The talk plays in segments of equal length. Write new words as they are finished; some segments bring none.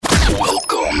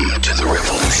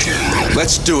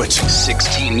Let's do it.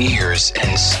 16 years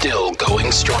and still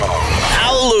going strong.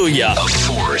 Hallelujah. A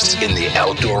force in the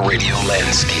outdoor radio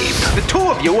landscape. The two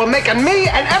of you are making me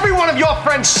and every one of your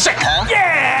friends sick. Huh?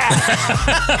 Yeah!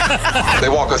 They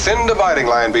walk a thin dividing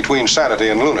line between sanity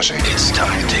and lunacy. It's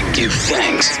time to give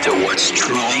thanks to what's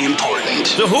truly important.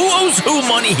 So who owes who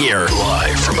money here?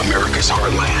 Live from America's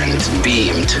heartland,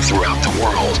 beamed throughout the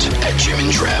world at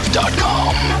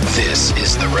jimandtrav.com. This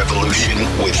is The Revolution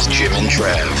with Jim and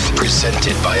Trav, presented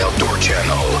by Outdoor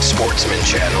Channel, Sportsman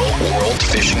Channel, World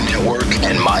Fishing Network,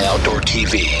 and My Outdoor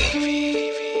TV.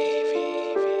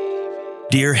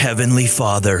 Dear Heavenly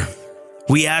Father,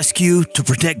 we ask you to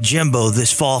protect Jimbo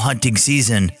this fall hunting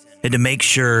season and to make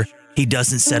sure he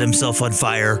doesn't set himself on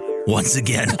fire once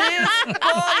again.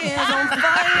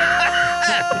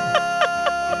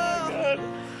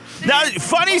 Now,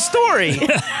 funny story.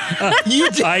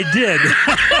 I did.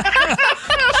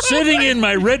 Sitting in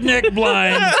my redneck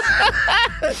blind.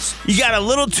 You got a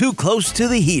little too close to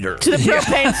the heater. To the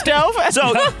propane stove?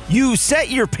 So you set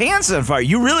your pants on fire.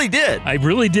 You really did. I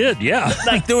really did, yeah.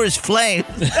 Like there was flame.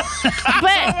 I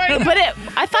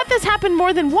thought this happened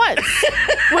more than once.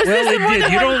 Well, it did.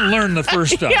 You don't learn the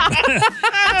first time.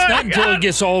 It's not until it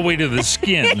gets all the way to the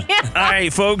skin. All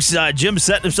right, folks. Jim's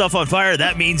setting himself on fire.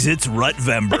 That means it's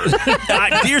Rutvember.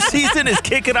 Deer season is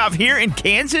kicking off here in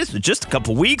Kansas in just a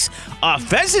couple weeks.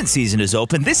 Pheasant season is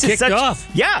open. This is Kicked off.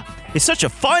 Yeah. It's such a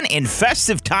fun and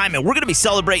festive time, and we're going to be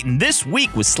celebrating this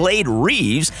week with Slade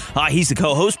Reeves. He's the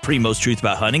co-host, Primo's Truth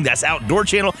About Hunting. That's Outdoor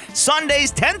Channel,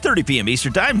 Sundays, 10:30 p.m.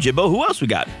 Eastern Time. Jimbo, who else we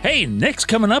got? Hey, next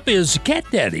coming up is Cat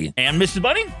Daddy. And Mrs.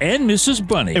 Bunny? And Mrs.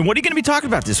 Bunny. And what are you going to be talking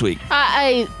about this week?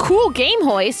 A cool game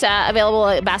hoist available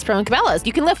at Bass Pro and Cabela's.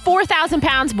 You can lift 4,000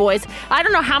 pounds, boys. I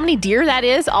don't know how many deer that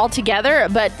is altogether,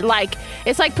 but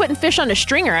it's like putting fish on a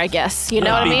stringer, I guess. You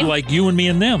know what I mean? Like you and me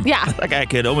and them. Yeah. Like I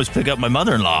could almost pick up my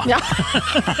mother-in-law. Yeah.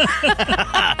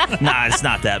 Nah, it's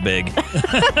not that big.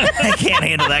 I can't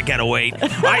handle that kind of weight. All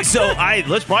right,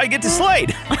 let's probably get to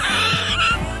Slade.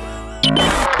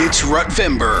 It's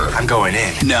Rutvember. I'm going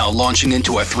in. Now launching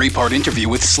into a 3-part interview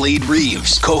with Slade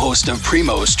Reeves, co-host of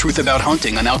Primo's Truth About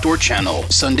Hunting on Outdoor Channel,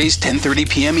 Sundays 10:30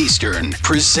 p.m. Eastern.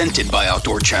 Presented by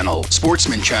Outdoor Channel,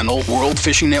 Sportsman Channel, World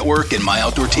Fishing Network, and My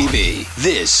Outdoor TV.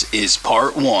 This is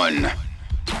part 1.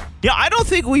 Yeah, I don't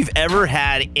think we've ever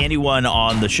had anyone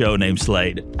on the show named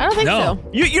Slade. I don't think so.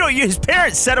 His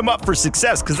parents set him up for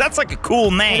success because that's like a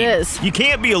cool name. It is. You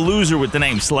can't be a loser with the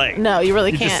name Slade. No, you really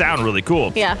can't. You just sound really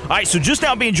cool. Yeah. All right, so just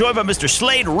now being joined by Mr.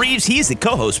 Slade Reeves. He's the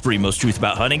co-host of Primo's Truth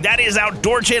About Hunting. That is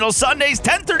Outdoor Channel, Sundays,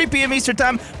 10:30 p.m. Eastern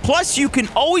Time. Plus, you can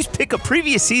always pick up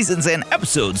previous seasons and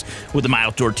episodes with the My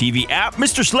Outdoor TV app.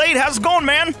 Mr. Slade, how's it going,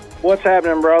 man? What's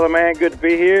happening, brother, man? Good to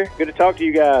be here. Good to talk to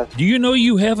you guys. Do you know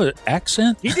you have an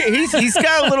accent? He's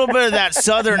got a little bit of that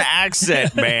southern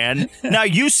accent, man. Now,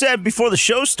 you said before the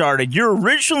show started, you're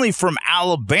originally from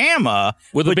Alabama.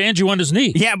 With a banjo on his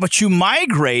knee. Yeah, but you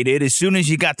migrated as soon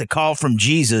as you got the call from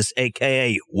Jesus,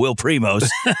 a.k.a. Will Primos.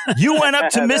 You went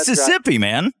up to Mississippi,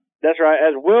 man. That's right.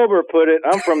 As Wilbur put it,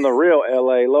 I'm from the real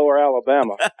L.A., Lower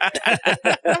Alabama.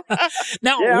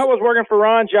 Now, I was working for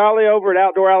Ron Jolly over at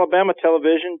Outdoor Alabama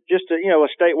Television, just a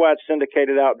statewide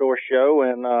syndicated outdoor show,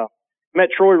 and met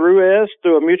Troy Ruiz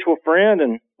through a mutual friend,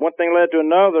 and one thing led to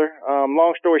another.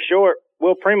 Long story short,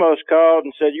 Will Primos called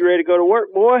and said, "You ready to go to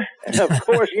work, boy?" And of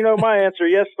course, you know my answer,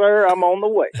 "Yes, sir, I'm on the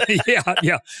way." Yeah.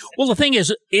 Well, the thing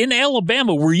is, in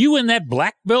Alabama, were you in that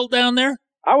black belt down there?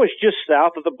 I was just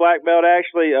south of the Black Belt,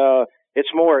 actually.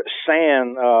 It's more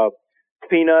sand,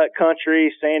 peanut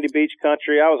country, sandy beach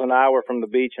country. I was an hour from the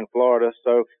beach in Florida,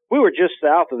 so we were just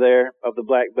south of there, of the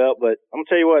Black Belt. But I'm going to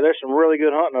tell you what, there's some really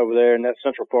good hunting over there in that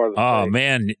central part of the state. Oh,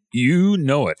 man, you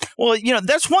know it. Well,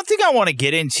 that's one thing I want to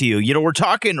get into. We're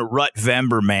talking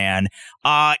Rutvember, man.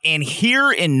 And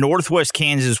here in northwest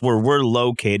Kansas, where we're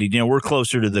located, we're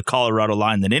closer to the Colorado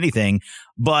line than anything.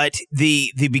 But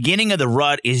the beginning of the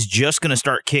rut is just going to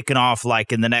start kicking off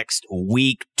like in the next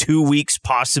week, 2 weeks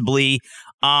possibly.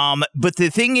 But the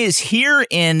thing is, here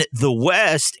in the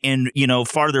West and,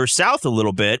 farther south a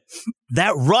little bit,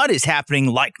 that rut is happening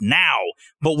like now.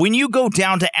 But when you go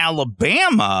down to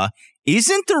Alabama,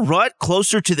 isn't the rut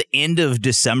closer to the end of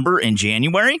December and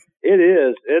January? It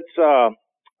is. It's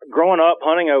growing up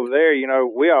hunting over there,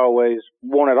 we always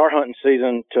wanted our hunting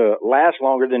season to last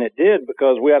longer than it did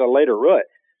because we had a later rut.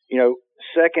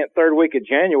 Second, third week of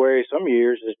January, some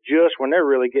years is just when they're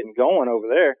really getting going over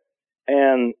there.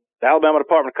 And the Alabama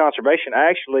Department of Conservation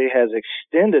actually has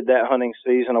extended that hunting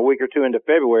season a week or two into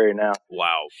February now.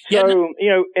 Wow. So,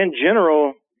 in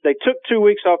general, they took 2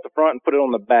 weeks off the front and put it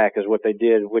on the back is what they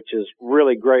did, which is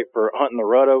really great for hunting the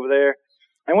rut over there.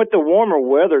 And with the warmer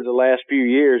weather the last few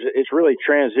years, it's really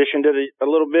transitioned it a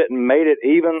little bit and made it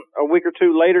even a week or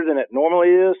two later than it normally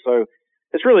is. So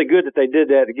it's really good that they did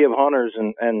that to give hunters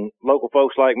and local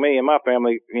folks like me and my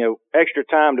family, extra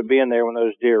time to be in there when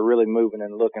those deer are really moving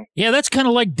and looking. Yeah, that's kind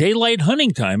of like daylight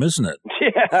hunting time, isn't it?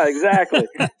 Yeah, exactly.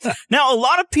 Now, a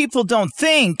lot of people don't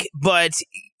think, but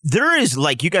there is,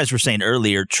 like you guys were saying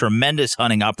earlier, tremendous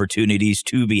hunting opportunities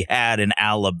to be had in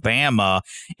Alabama.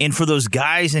 And for those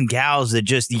guys and gals that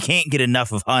you can't get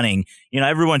enough of hunting,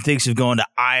 everyone thinks of going to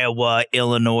Iowa,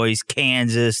 Illinois,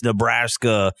 Kansas,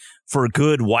 Nebraska for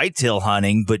good whitetail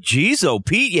hunting. But geez,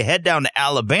 Pete, you head down to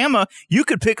Alabama, you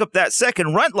could pick up that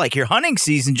second rut like your hunting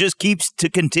season just keeps to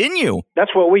continue.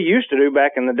 That's what we used to do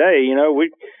back in the day.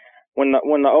 When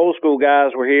the old school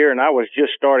guys were here and I was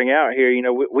just starting out here,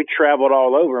 we traveled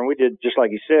all over and we did just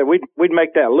like you said. We'd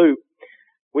make that loop.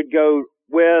 We'd go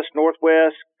west,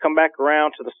 northwest, come back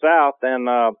around to the south, and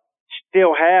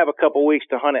still have a couple weeks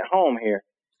to hunt at home here.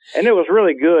 And it was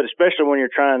really good, especially when you're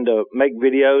trying to make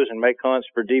videos and make hunts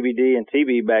for DVD and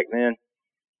TV back then.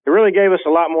 It really gave us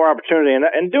a lot more opportunity.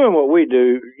 And doing what we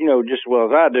do, just as well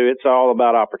as I do, it's all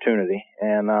about opportunity.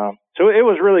 And so it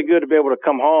was really good to be able to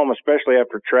come home, especially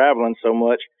after traveling so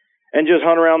much, and just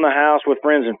hunt around the house with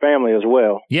friends and family as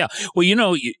well. Yeah. Well,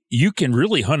 you can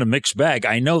really hunt a mixed bag.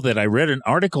 I know that I read an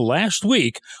article last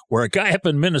week where a guy up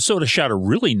in Minnesota shot a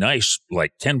really nice,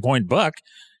 10-point buck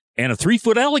and a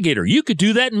 3-foot alligator. You could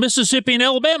do that in Mississippi and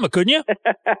Alabama, couldn't you?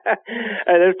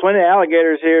 There's plenty of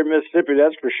alligators here in Mississippi,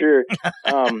 that's for sure.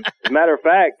 As a matter of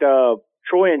fact,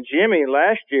 Troy and Jimmy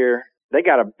last year, they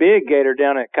got a big gator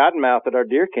down at Cottonmouth at our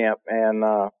deer camp, and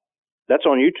that's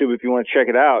on YouTube if you want to check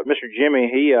it out. Mr.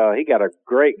 Jimmy, he got a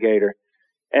great gator,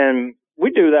 and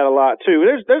we do that a lot too.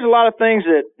 There's a lot of things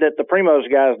that the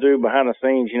Primos guys do behind the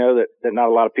scenes, that not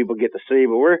a lot of people get to see,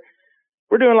 but we're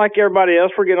doing like everybody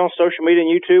else. We're getting on social media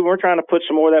and YouTube. We're trying to put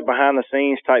some more of that behind the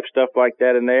scenes type stuff like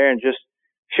that in there and just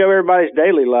show everybody's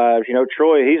daily lives.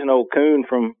 Troy, he's an old coon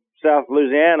from South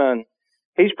Louisiana, and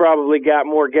he's probably got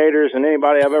more gators than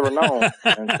anybody I've ever known.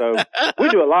 And so we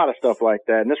do a lot of stuff like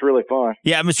that, and it's really fun.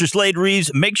 Yeah, Mr. Slade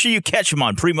Reeves, make sure you catch him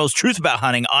on Primo's Truth About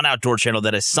Hunting on Outdoor Channel.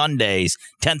 That is Sundays,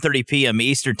 10:30 p.m.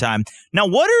 Eastern Time. Now,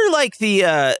 what are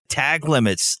the tag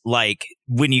limits like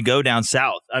when you go down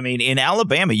south? I mean, in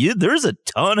Alabama, there's a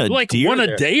ton of deer one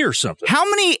there. A day or something. How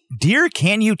many deer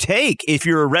can you take if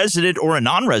you're a resident or a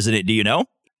non-resident? Do you know?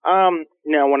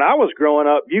 Now, when I was growing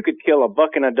up, you could kill a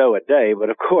buck and a doe a day, but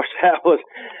of course that was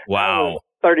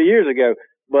 30 years ago.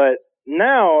 But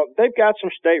now they've got some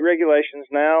state regulations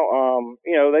now.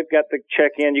 They've got the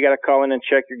check-in. You got to call in and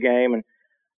check your game. And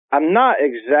I'm not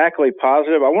exactly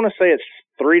positive. I want to say it's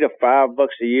 $3 to $5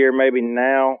 a year, maybe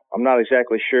now. I'm not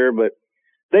exactly sure, but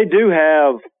they do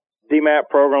have DMAP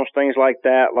programs, things like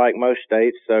that, like most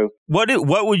states. So what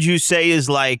would you say is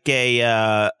like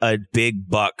a big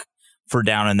buck for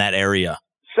down in that area?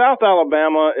 South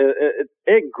Alabama,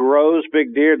 it grows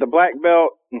big deer. The Black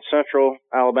Belt in Central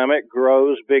Alabama, it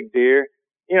grows big deer.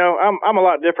 I'm a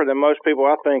lot different than most people.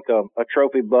 I think a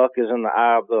trophy buck is in the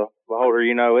eye of the beholder.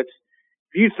 If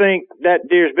you think that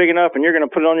deer's big enough and you're going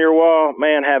to put it on your wall,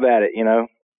 man, have at it.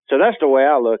 So that's the way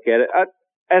I look at it.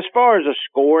 As far as a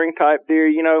scoring type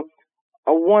deer,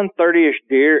 a 130-ish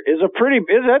deer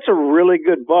that's a really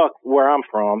good buck where I'm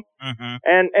from. Mm-hmm.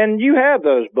 And you have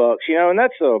those bucks, and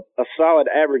that's a solid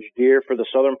average deer for the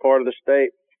southern part of the state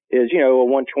is, a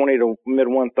 120 to mid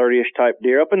 130-ish type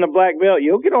deer. Up in the Black Belt,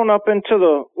 you'll get on up into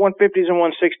the 150s and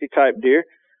 160 type deer.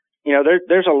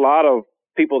 There's a lot of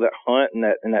people that hunt in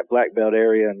that Black Belt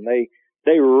area, and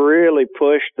they really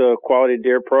push the quality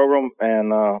deer program, and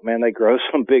man, they grow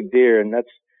some big deer, and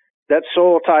that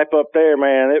soil type up there,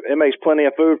 man, it makes plenty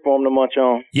of food for them to munch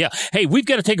on. Yeah. Hey, we've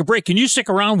got to take a break. Can you stick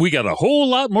around? We got a whole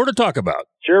lot more to talk about.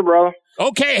 Sure, brother.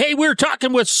 Okay. Hey, we're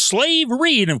talking with Slade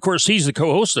Reed. And, of course, he's the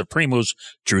co-host of Primo's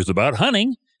Truth About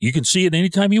Hunting. You can see it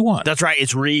anytime you want. That's right.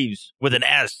 It's Reeves with an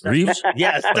S. Reeves?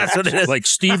 Yes, that's what it is. Like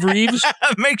Steve Reeves?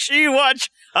 Make sure you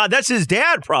watch. That's his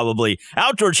dad, probably.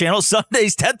 Outdoor Channel,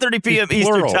 Sundays, 10:30 p.m.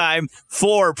 Eastern Time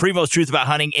for Primo's Truth About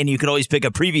Hunting. And you can always pick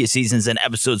up previous seasons and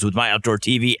episodes with My Outdoor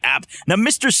TV app. Now,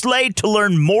 Mr. Slade, to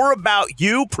learn more about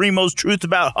you, Primo's Truth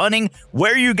About Hunting,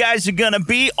 where you guys are going to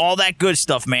be, all that good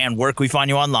stuff, man. Where can we find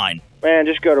you online? Man,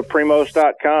 just go to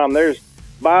primos.com. There's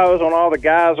bios on all the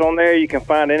guys on there. You can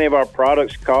find any of our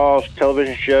products, calls,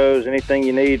 television shows, anything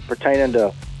you need pertaining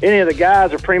to any of the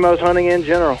guys or Primos hunting in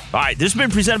general. All right, this has been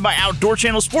presented by Outdoor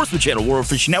Channel, Sportsman Channel, World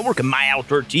Fishing Network, and My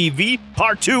Outdoor TV.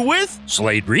 Part 2 with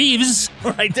Slade Reeves.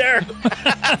 Right there.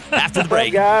 After the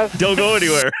break. Guys. Don't go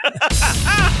anywhere.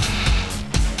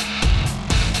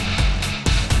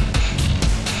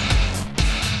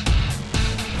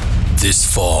 This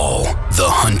fall, the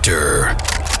hunter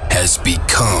has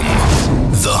become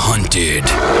the hunted.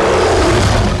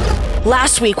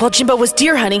 Last week, while Jimbo was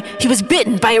deer hunting, he was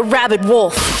bitten by a rabid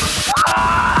wolf.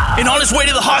 And on his way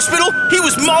to the hospital, he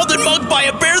was mauled and mugged by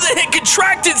a bear that had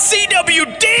contracted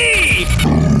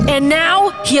CWD! And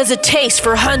now, he has a taste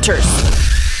for hunters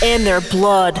and their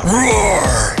blood.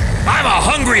 Roar! I'm a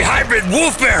hungry hybrid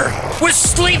wolf bear with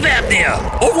sleep apnea.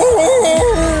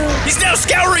 He's now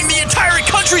scouring the entire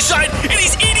countryside, and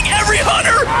he's eating every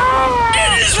hunter in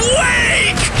his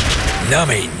wake!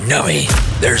 Nummy, nummy,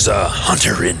 there's a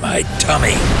hunter in my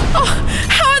tummy. Oh,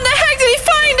 how in the heck did he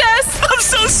find us? I'm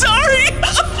so sorry!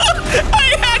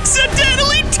 I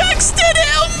accidentally texted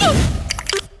him!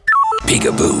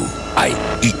 Peekaboo, I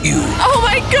eat you. Oh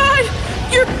my god!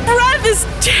 Your breath is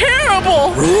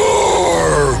terrible!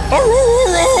 Roar!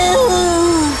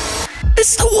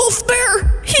 It's the wolf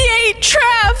bear! He ate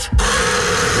Trav!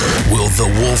 Will the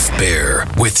wolf bear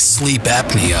with sleep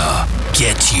apnea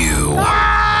get you?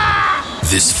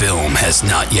 This film has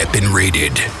not yet been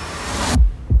rated.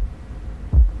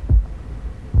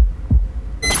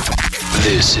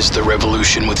 This is The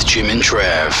Revolution with Jim and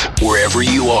Trav. Wherever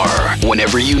you are,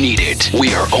 whenever you need it,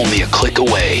 we are only a click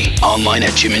away. Online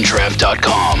at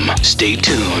jimandtrav.com. Stay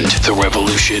tuned. The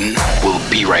Revolution will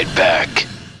be right back.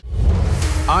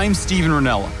 I'm Steven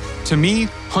Ranella. To me,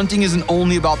 hunting isn't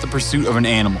only about the pursuit of an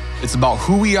animal. It's about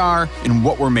who we are and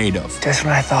what we're made of. Just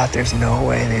when I thought there's no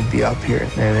way they'd be up here,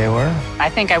 there they were. I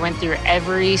think I went through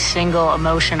every single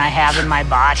emotion I have in my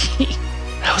body.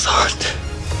 That was a hunt.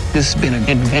 This has been an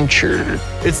adventure.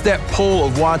 It's that pull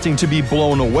of wanting to be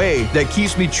blown away that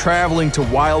keeps me traveling to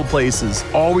wild places,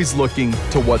 always looking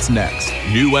to what's next.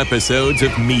 New episodes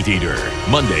of Meat Eater,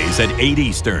 Mondays at 8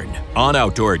 Eastern on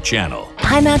Outdoor Channel.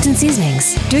 High Mountain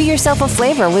Seasonings. Do yourself a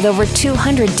flavor with over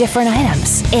 200 different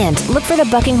items. And look for the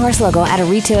Bucking Horse logo at a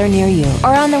retailer near you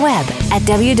or on the web at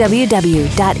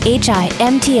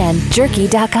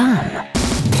www.himtnjerky.com.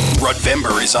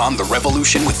 November is on The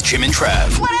Revolution with Jim and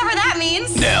Trav. Whatever that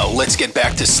means. Now, let's get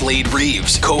back to Slade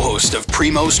Reeves, co-host of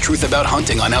Primo's Truth About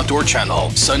Hunting on Outdoor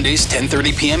Channel, Sundays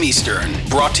 10:30 p.m. Eastern.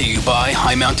 Brought to you by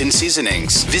High Mountain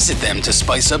Seasonings. Visit them to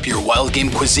spice up your wild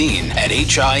game cuisine at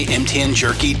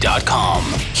himtnjerky.com.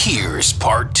 Here's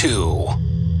part 2.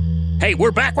 Hey,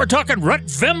 we're back. We're talking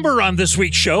November on this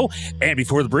week's show. And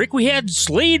before the break, we had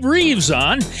Slade Reeves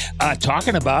on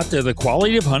talking about the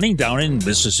quality of hunting down in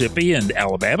Mississippi and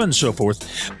Alabama and so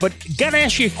forth. But got to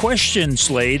ask you a question,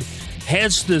 Slade.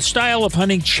 Has the style of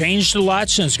hunting changed a lot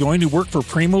since going to work for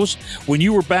Primos? When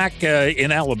you were back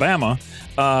in Alabama,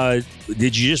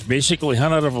 did you just basically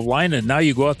hunt out of a line and now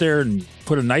you go out there and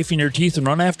put a knife in your teeth and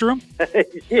run after them?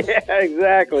 Yeah,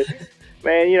 exactly.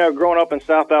 Man, growing up in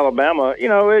South Alabama,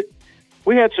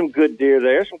 we had some good deer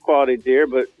there, some quality deer,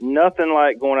 but nothing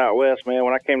like going out west, man.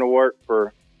 When I came to work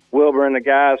for Wilbur and the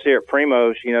guys here at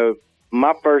Primos,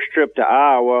 my first trip to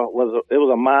Iowa was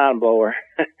a mind blower.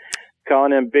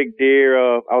 Calling in big deer.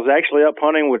 I was actually up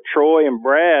hunting with Troy and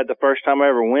Brad the first time I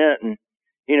ever went, and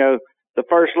the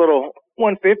first little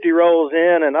 150 rolls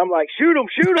in, and I'm like, shoot them,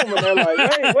 and they're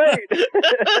like, wait.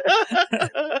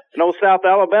 An old South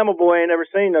Alabama boy ain't never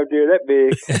seen no deer that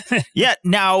big. Yeah,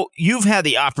 now you've had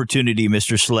the opportunity,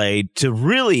 Mr. Slade, to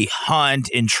really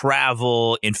hunt and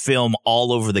travel and film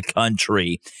all over the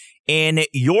country. In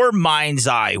your mind's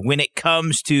eye, when it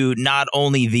comes to not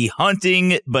only the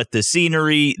hunting, but the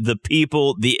scenery, the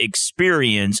people, the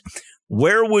experience,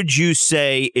 where would you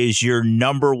say is your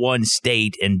number one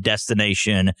state and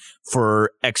destination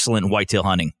for excellent whitetail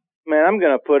hunting? Man, I'm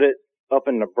going to put it up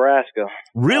in Nebraska.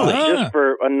 Really? Just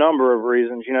for a number of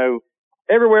reasons.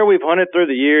 Everywhere we've hunted through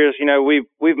the years,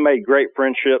 we've made great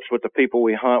friendships with the people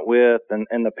we hunt with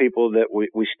and the people that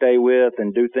we stay with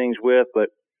and do things with. But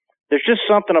there's just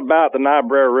something about the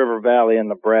Niobrara River Valley in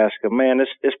Nebraska. Man,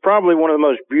 it's probably one of the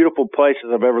most beautiful places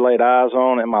I've ever laid eyes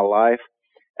on in my life.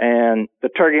 And the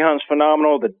turkey hunting's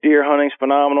phenomenal. The deer hunting's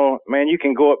phenomenal. Man, you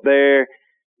can go up there,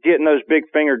 getting those big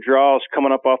finger draws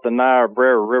coming up off the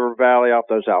Niobrara River Valley, off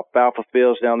those alfalfa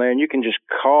fields down there, and you can just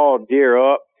call deer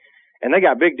up. And they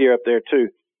got big deer up there, too.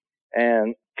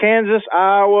 And Kansas,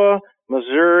 Iowa,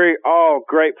 Missouri, all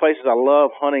great places. I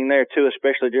love hunting there, too,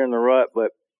 especially during the rut.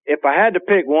 But if I had to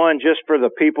pick one just for the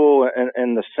people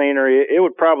and the scenery, it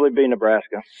would probably be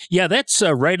Nebraska. Yeah, that's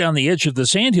right on the edge of the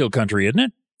sandhill country, isn't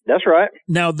it? That's right.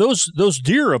 Now, those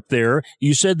deer up there,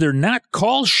 you said they're not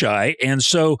call shy, and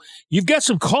so you've got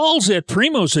some calls at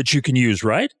Primos that you can use,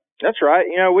 right? That's right.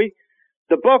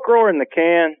 The buck roar in the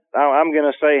can, I'm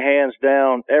going to say hands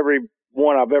down, every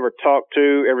one I've ever talked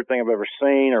to, everything I've ever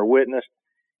seen or witnessed,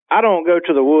 I don't go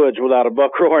to the woods without a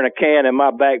buck roar in a can in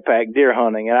my backpack deer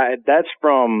hunting. And that's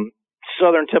from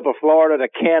southern tip of Florida to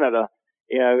Canada.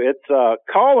 You know, it's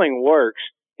calling works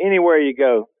anywhere you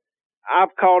go.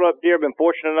 I've called up deer, been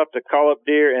fortunate enough to call up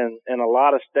deer in a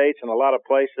lot of states and a lot of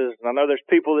places. And I know there's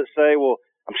people that say, well,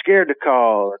 I'm scared to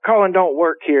call, or calling don't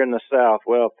work here in the South.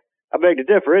 Well, I beg to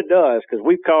differ. It does, because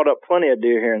we've called up plenty of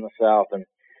deer here in the South. And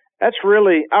I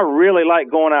really like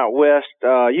going out west.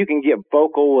 You can get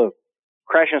vocal with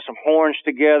crashing some horns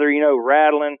together, you know,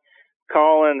 rattling,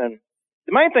 calling. And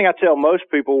the main thing I tell most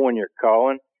people when you're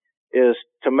calling is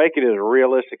to make it as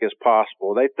realistic as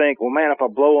possible. They think, well, man, if I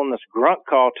blow on this grunt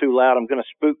call too loud, I'm going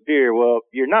to spook deer. Well,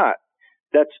 you're not.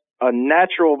 That's a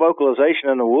natural vocalization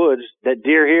in the woods that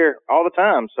deer hear all the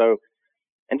time. So,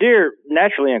 and deer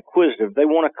naturally inquisitive. They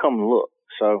want to come look.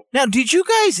 So now, did you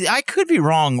guys, I could be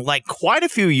wrong, like quite a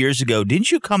few years ago,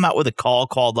 didn't you come out with a call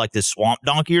called like the swamp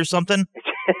donkey or something?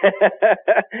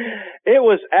 It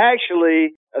was actually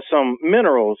some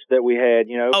minerals that we had,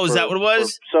 you know. Oh, is that what it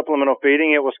was? For supplemental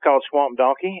feeding. It was called Swamp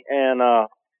Donkey. And,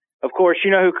 of course, you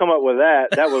know who come up with that?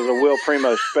 That was a Will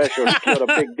Primo special. He killed a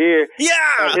big deer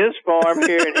at his farm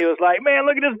here, and he was like, man,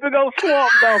 look at this big old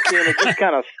Swamp Donkey, and it just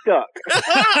kind of stuck.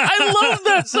 I love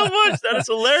that so much. That is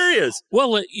hilarious.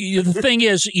 Well, the thing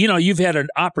is, you know, you've had an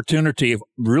opportunity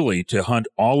really to hunt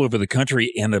all over the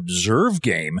country and observe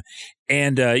game.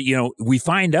 And, you know, we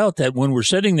find out that when we're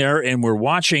sitting there and we're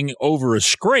watching over a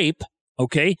scrape,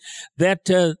 okay, that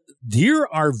deer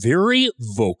are very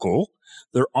vocal.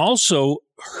 They're also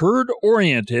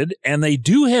herd-oriented, and they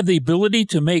do have the ability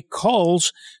to make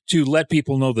calls to let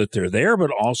people know that they're there,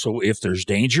 but also if there's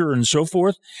danger and so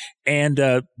forth. And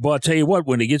but I'll tell you what,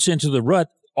 when it gets into the rut,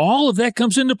 all of that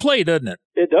comes into play, doesn't it?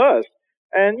 It does.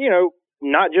 And, you know,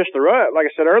 not just the rut. Like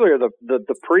I said earlier,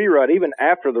 the pre-rut, even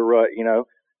after the rut, you know,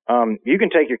 you can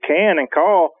take your can and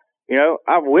call. You know,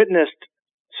 I've witnessed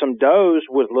some does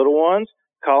with little ones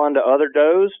calling to other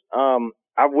does.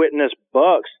 I've witnessed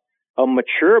bucks, a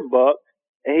mature buck,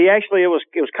 and he actually, it was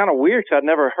kind of weird because I'd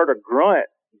never heard a grunt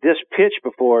this pitch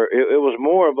before. It was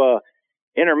more of a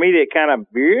intermediate kind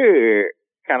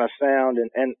of sound.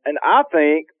 And I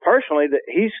think personally that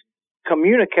he's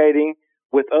communicating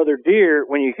with other deer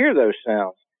when you hear those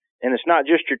sounds. And it's not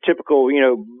just your typical, you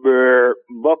know,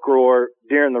 buck roar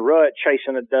deer in the rut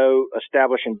chasing a doe,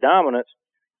 establishing dominance.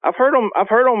 I've heard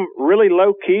them really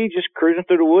low key, just cruising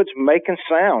through the woods, making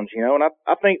sounds, you know, and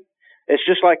I think it's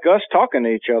just like us talking to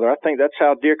each other. I think that's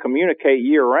how deer communicate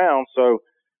year round. So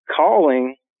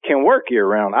calling can work year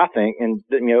round, I think, and,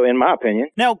 you know, in my opinion.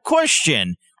 Now,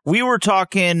 question. We were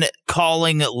talking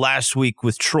calling last week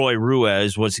with Troy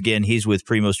Ruiz. Once again, he's with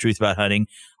Primo's Truth About Hunting.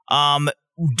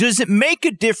 Does it make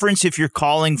a difference if you're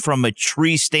calling from a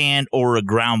tree stand or a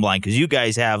ground blind? Because you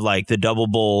guys have like the double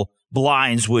bull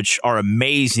blinds, which are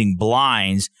amazing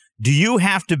blinds. Do you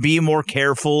have to be more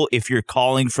careful if you're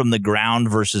calling from the ground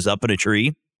versus up in a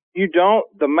tree? You don't.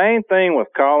 The main thing with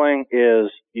calling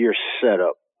is your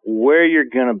setup, where you're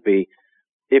going to be.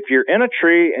 If you're in a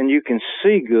tree and you can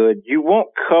see good, you won't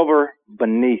cover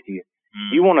beneath you.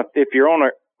 You want to, if you're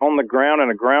on the ground in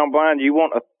a ground blind, you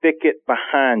want a thicket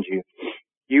behind you.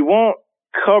 You won't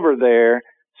cover there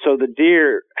so the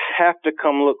deer have to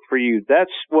come look for you.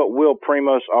 That's what Will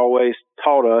Primos always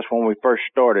taught us when we first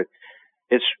started.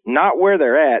 It's not where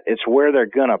they're at, it's where they're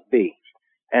going to be.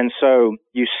 And so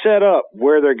you set up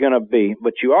where they're going to be,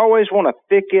 but you always want a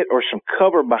thicket or some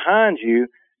cover behind you,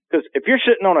 because if you're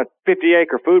sitting on a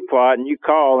 50-acre food plot and you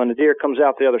call and the deer comes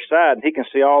out the other side and he can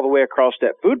see all the way across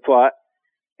that food plot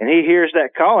and he hears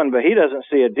that calling, but he doesn't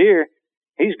see a deer,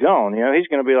 he's gone. You know, he's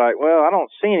going to be like, well, I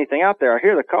don't see anything out there. I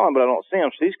hear the calling, but I don't see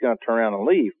him, so he's going to turn around and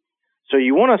leave. So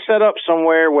you want to set up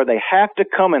somewhere where they have to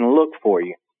come and look for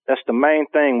you. That's the main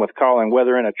thing with calling,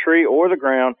 whether in a tree or the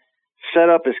ground. Set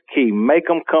up is key. Make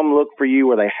them come look for you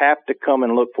where they have to come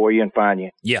and look for you and find you.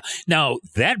 Yeah. Now,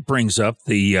 that brings up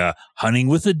the hunting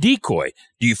with a decoy.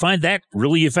 Do you find that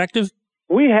really effective?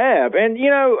 We have. And, you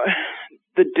know,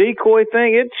 the decoy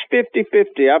thing, it's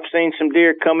 50-50. I've seen some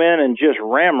deer come in and just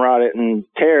ramrod it and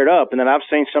tear it up. And then I've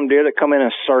seen some deer that come in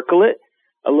and circle it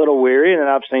a little weary. And then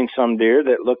I've seen some deer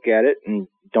that look at it and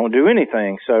don't do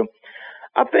anything. So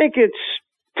I think it's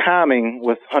timing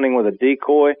with hunting with a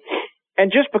decoy.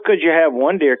 And just because you have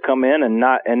one deer come in and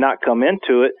not come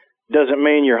into it doesn't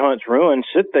mean your hunt's ruined.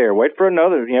 Sit there, wait for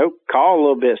another, you know, call a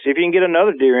little bit, see if you can get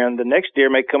another deer in. The next deer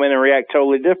may come in and react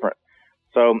totally different.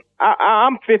 So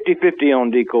I'm 50-50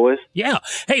 on decoys. Yeah.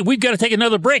 Hey, we've got to take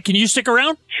another break. Can you stick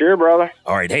around? Sure, brother.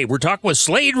 All right. Hey, we're talking with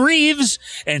Slade Reeves,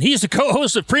 and he's the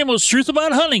co-host of Primo's Truth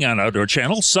About Hunting on Outdoor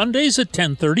Channel, Sundays at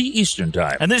 10:30 Eastern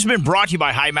Time. And this has been brought to you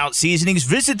by High Mount Seasonings.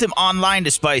 Visit them online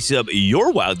to spice up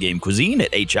your wild game cuisine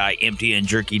at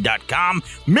himtnjerky.com.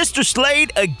 Mr.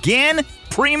 Slade, again,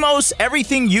 Primos,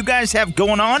 everything you guys have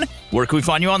going on, where can we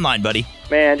find you online, buddy?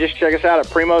 Man, just check us out at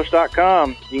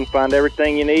primos.com. You can find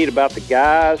everything you need about the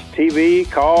guys, TV,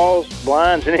 calls,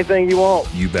 blinds, anything you want.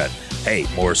 You bet. Hey,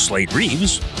 more Slade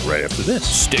Reeves right after this.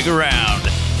 Stick around.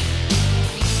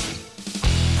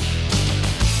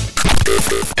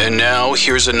 And now,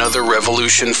 here's another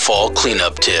Revolution fall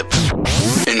cleanup tip.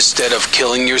 Instead of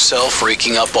killing yourself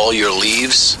raking up all your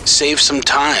leaves, save some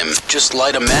time. Just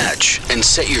light a match and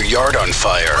set your yard on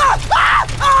fire.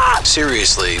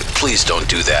 Seriously, please don't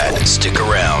do that. Stick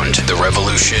around. The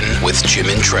Revolution with Jim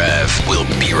and Trav. We'll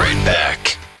be right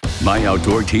back. My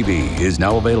Outdoor TV is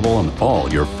now available on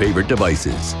all your favorite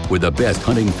devices. With the best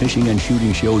hunting, fishing, and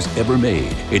shooting shows ever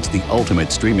made, it's the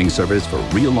ultimate streaming service for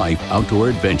real-life outdoor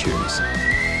adventures.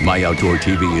 My Outdoor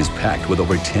TV is packed with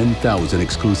over 10,000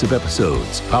 exclusive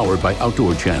episodes, powered by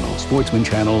Outdoor Channel, Sportsman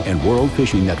Channel, and World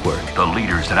Fishing Network, the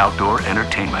leaders in outdoor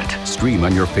entertainment. Stream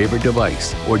on your favorite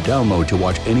device or download to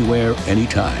watch anywhere,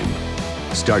 anytime.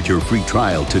 Start your free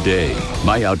trial today.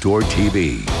 My Outdoor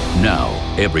TV, now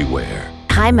everywhere.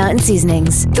 High Mountain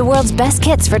Seasonings, the world's best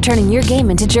kits for turning your game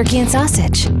into jerky and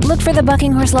sausage. Look for the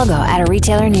Bucking Horse logo at a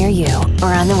retailer near you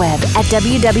or on the web at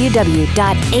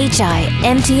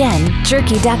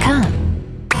www.himtnjerky.com.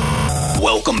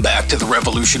 Welcome back to The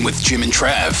Revolution with Jim and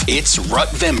Trav. It's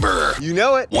Rutvember. You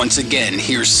know it. Once again,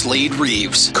 here's Slade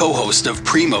Reeves, co-host of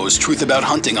Primo's Truth About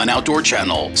Hunting on Outdoor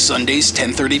Channel, Sundays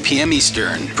 10:30 p.m.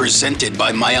 Eastern. Presented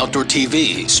by My Outdoor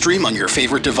TV. Stream on your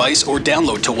favorite device or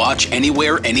download to watch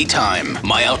anywhere, anytime.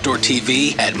 My Outdoor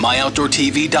TV at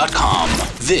myoutdoortv.com.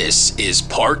 This is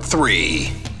part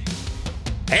 3.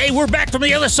 Hey, we're back from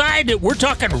the other side. We're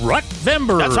talking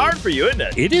Rutvember. That's hard for you, isn't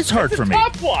it? It is hard for me.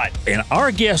 Tough one. And our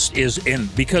guest is,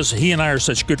 and because he and I are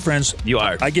such good friends, you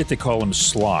are. I get to call him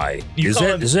Sly. Is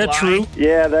that true?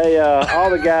 Yeah, they all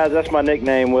the guys. That's my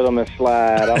nickname with them is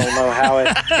Slide. I don't know how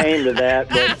it came to that,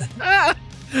 but.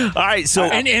 All right, so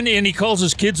and he calls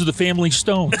his kids the Family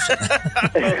Stones.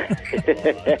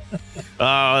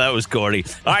 Oh, that was corny.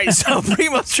 All right, so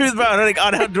Primo's Truth About Hunting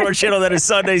on Outdoor Channel. That is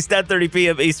Sundays, 10:30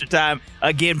 p.m. Eastern Time.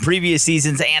 Again, previous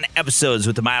seasons and episodes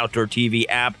with the My Outdoor TV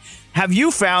app. Have you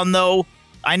found, though,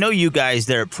 I know you guys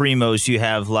there at Primo's, you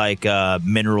have like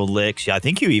mineral licks. I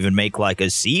think you even make like a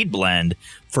seed blend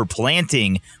for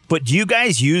planting. But do you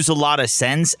guys use a lot of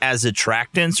scents as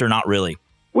attractants or not really?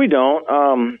 We don't.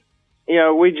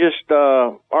 We just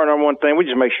our number one thing. We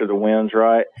just make sure the wind's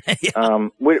right. Yeah.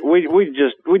 We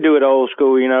do it old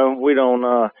school. We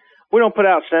don't put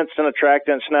out scents and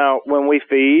attractants. Now, when we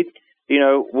feed,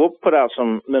 we'll put out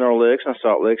some mineral licks and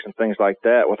salt licks and things like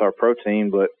that with our protein.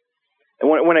 But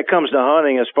when it comes to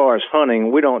hunting, as far as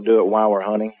hunting, we don't do it while we're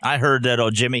hunting. I heard that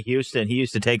old Jimmy Houston, he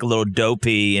used to take a little dough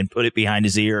pea and put it behind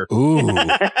his ear. Ooh,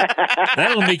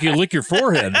 that'll make you lick your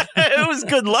forehead. It was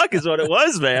good luck is what it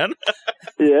was, man.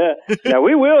 Yeah. Now,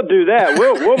 we will do that.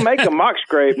 We'll make a mock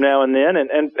scrape now and then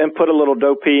and put a little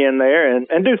dough pea in there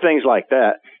and do things like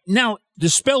that. Now,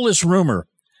 dispel this rumor.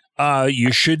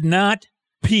 You should not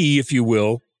pee, if you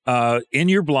will, in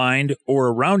your blind or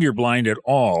around your blind at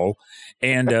all.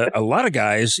 And a lot of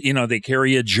guys, they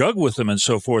carry a jug with them and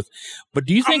so forth. But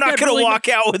do you think I'm not going to walk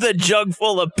out with a jug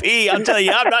full of pee? I'll tell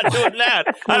you, I'm not doing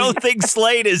that. I don't think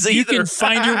Slade is either. You can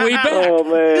find your way back. Oh,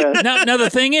 man. Now the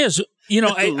thing is,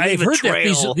 I've heard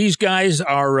that these guys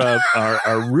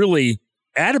are really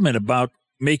adamant about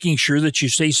making sure that you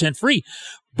stay scent free.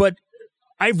 But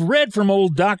I've read from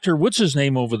old Dr. What's his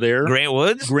name over there? Grant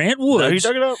Woods? Grant Woods. What are you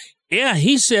talking about? Yeah,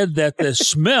 he said that the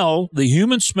smell, the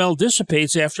human smell,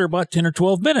 dissipates after about 10 or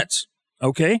 12 minutes.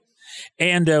 Okay?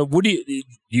 And what do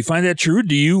you find that true?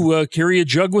 Do you carry a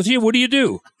jug with you? What do you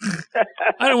do?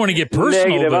 I don't want to get personal.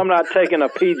 Negative. I'm not taking a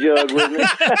pee jug with me.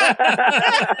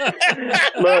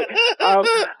 Look,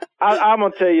 I'm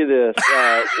going to tell you this.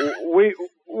 We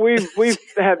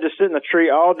have to sit in the tree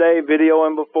all day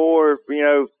videoing before,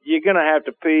 you're going to have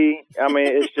to pee. I mean,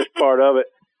 it's just part of it.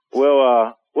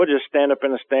 We'll just stand up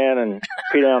in the stand and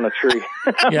pee down the tree.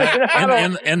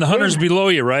 Yeah, and the hunter's below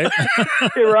you, right?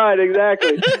 You're right,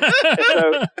 exactly.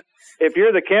 So if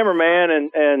you're the cameraman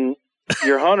and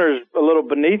your hunter's a little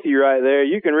beneath you right there,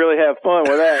 you can really have fun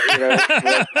with that.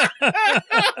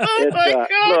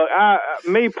 Look,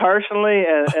 me personally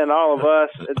and all of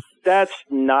us, that's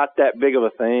not that big of a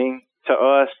thing to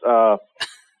us.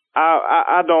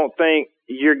 I don't think,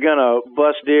 you're going to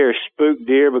bust deer or spook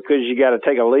deer because you got to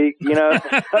take a leak, you know?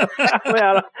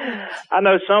 I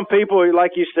know some people,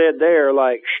 like you said, they're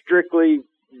like strictly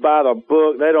by the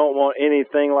book. They don't want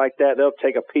anything like that. They'll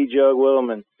take a pee jug with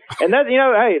them. And that, you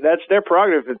know, hey, that's their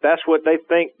prerogative. If that's what they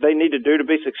think they need to do to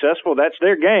be successful, that's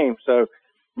their game. So,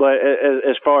 but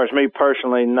as far as me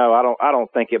personally, no, I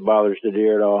don't think it bothers the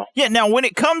deer at all. Yeah. Now, when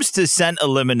it comes to scent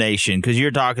elimination, because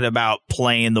you're talking about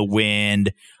playing the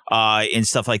wind and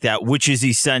stuff like that, which is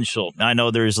essential. I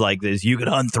know there's like this, you could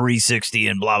hunt 360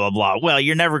 and blah, blah, blah. Well,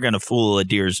 you're never going to fool a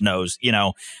deer's nose, you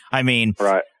know. I mean,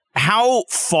 right. How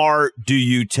far do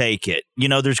you take it? You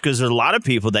know, there's a lot of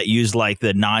people that use like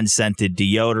the non-scented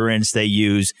deodorants. They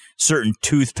use certain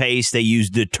toothpaste. They use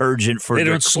detergent for their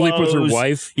clothes. They don't sleep with their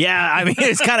wife. Yeah, I mean,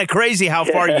 it's kind of crazy how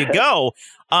far you go.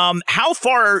 How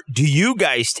far do you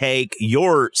guys take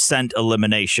your scent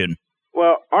elimination?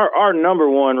 Well, our number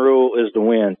one rule is the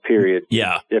wind, period.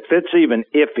 Yeah. If it's even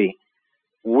iffy,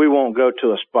 we won't go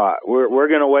to a spot. We're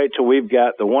going to wait till we've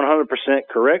got the 100%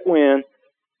 correct wind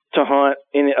to hunt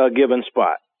in a given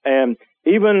spot. And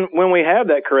even when we have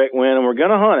that correct wind and we're going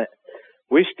to hunt it,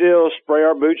 we still spray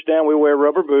our boots down. We wear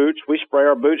rubber boots. We spray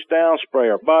our boots down, spray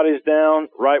our bodies down.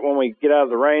 Right when we get out of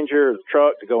the Ranger or the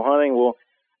truck to go hunting, we'll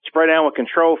spray down with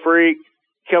Control Freak,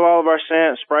 kill all of our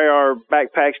scent, spray our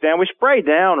backpacks down. We spray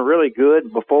down really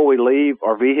good before we leave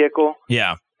our vehicle.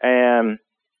 Yeah. And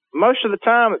most of the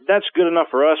time, that's good enough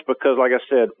for us because, like I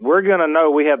said, we're going to know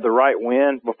we have the right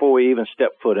wind before we even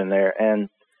step foot in there. And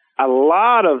a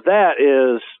lot of that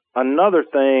is another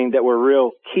thing that we're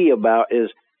real key about is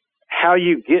how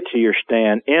you get to your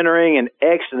stand. Entering and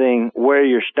exiting where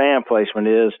your stand placement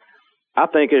is, I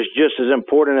think is just as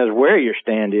important as where your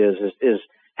stand is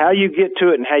how you get to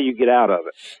it and how you get out of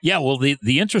it. Yeah, well, the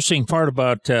interesting part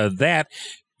about that,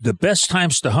 the best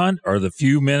times to hunt are the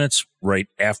few minutes right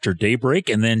after daybreak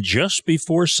and then just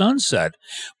before sunset.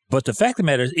 But the fact of the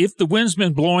matter is, if the wind's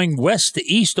been blowing west to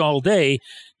east all day,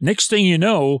 next thing you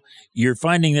know, you're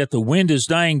finding that the wind is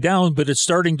dying down, but it's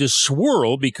starting to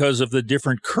swirl because of the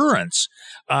different currents.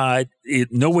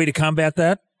 No way to combat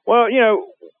that? Well, you know,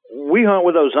 we hunt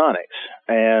with ozonics.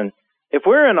 And if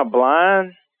we're in a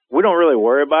blind, we don't really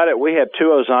worry about it. We have 2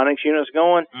 ozonics units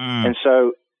going. And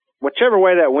so whichever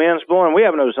way that wind's blowing, we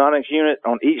have an ozonics unit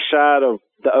on each side of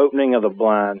the opening of the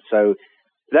blind. So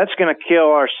that's going to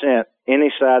kill our scent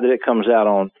any side that it comes out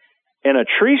on. In a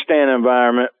tree stand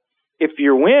environment, if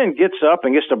your wind gets up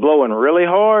and gets to blowing really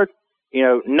hard, you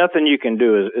know, nothing you can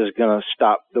do is going to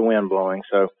stop the wind blowing.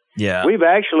 So yeah, we've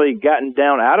actually gotten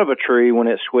down out of a tree when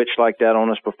it switched like that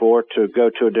on us before to go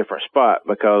to a different spot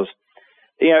because,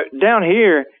 you know, down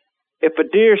here, if a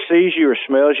deer sees you or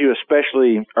smells you,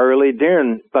 especially early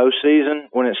during bow season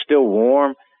when it's still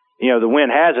warm, you know, the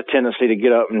wind has a tendency to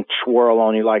get up and swirl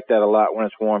on you like that a lot when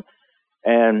it's warm.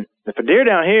 And if a deer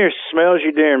down here smells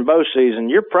you during bow season,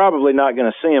 you're probably not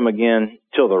going to see him again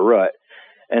till the rut.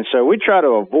 And so we try to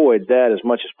avoid that as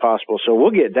much as possible. So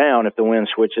we'll get down if the wind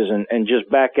switches and just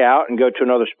back out and go to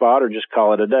another spot or just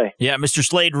call it a day. Yeah, Mr.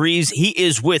 Slade Reeves, he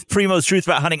is with Primo's Truth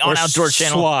About Hunting on Outdoor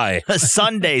Channel.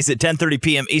 Sundays at 10:30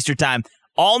 p.m. Eastern Time.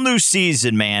 All new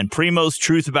season, man. Primo's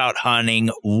Truth About Hunting.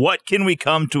 What can we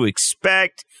come to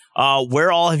expect?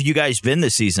 Where all have you guys been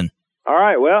this season? All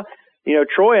right, well, you know,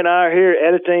 Troy and I are here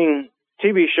editing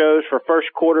TV shows for first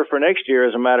quarter for next year,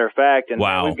 as a matter of fact. And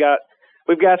wow.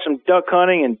 We've got some duck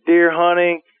hunting and deer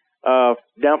hunting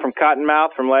down from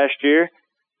Cottonmouth from last year.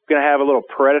 We're going to have a little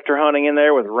predator hunting in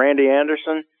there with Randy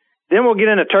Anderson. Then we'll get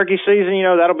into turkey season. You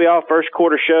know, that'll be all first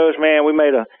quarter shows. Man, we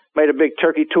made a big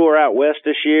turkey tour out west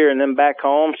this year and then back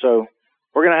home. So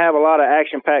we're going to have a lot of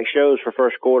action-packed shows for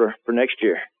first quarter for next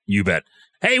year. You bet.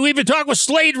 Hey, we've been talking with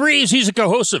Slade Reeves. He's a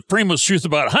co-host of Primo's Truth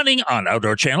About Hunting on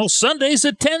Outdoor Channel, Sundays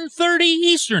at 10:30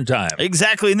 Eastern Time.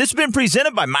 Exactly, and this has been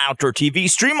presented by My Outdoor TV.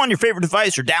 Stream on your favorite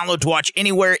device or download to watch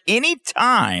anywhere,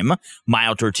 anytime. My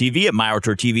Outdoor TV at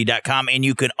myoutdoortv.com, and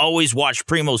you can always watch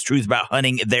Primo's Truth About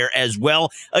Hunting there as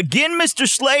well. Again, Mr.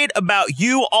 Slade, about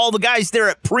you, all the guys there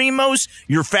at Primo's,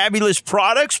 your fabulous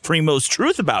products, Primo's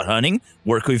Truth About Hunting.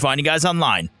 Where can we find you guys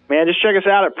online? Man, just check us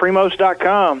out at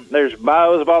primos.com. There's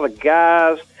bios of all the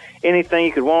guys, anything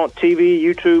you could want, TV,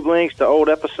 YouTube links to old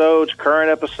episodes,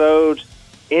 current episodes.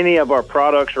 Any of our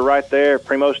products are right there at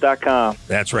primos.com.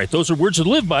 That's right. Those are words to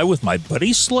live by with my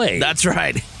buddy Slade. That's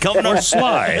right. Coming up,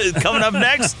 coming up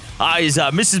next is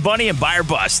Mrs. Bunny and Buyer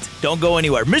Bust. Don't go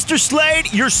anywhere. Mr.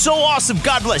 Slade, you're so awesome.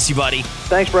 God bless you, buddy.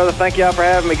 Thanks, brother. Thank y'all for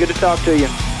having me. Good to talk to you.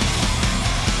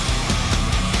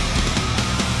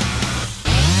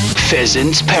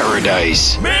 Pheasant's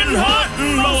Paradise. Been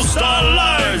hunting most our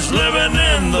lives, living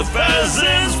in the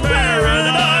pheasant's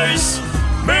paradise.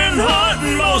 Been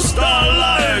hunting most our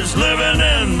lives, living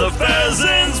in the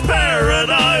pheasant's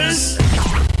paradise.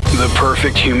 The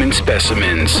perfect human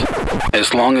specimens.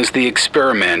 As long as the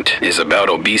experiment is about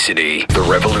obesity, the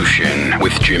revolution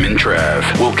with Jim and Trav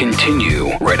will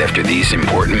continue right after these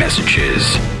important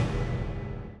messages.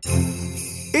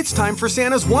 It's time for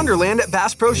Santa's Wonderland at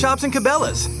Bass Pro Shops and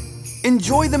Cabela's.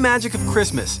 Enjoy the magic of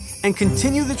Christmas and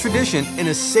continue the tradition in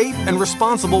a safe and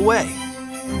responsible way.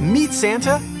 Meet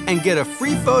Santa and get a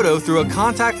free photo through a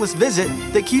contactless visit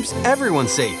that keeps everyone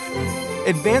safe.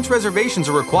 Advance reservations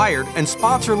are required and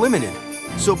spots are limited,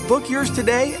 so book yours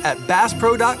today at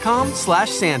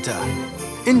BassPro.com/Santa.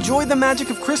 Enjoy the magic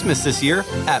of Christmas this year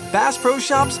at Bass Pro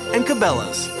Shops and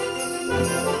Cabela's.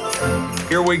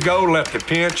 Here we go, let the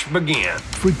pinch begin.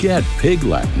 Forget Pig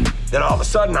Latin. Then all of a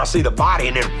sudden I see the body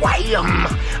and then wham!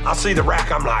 I see the rack,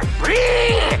 I'm like,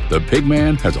 bleh! The pig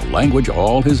man has a language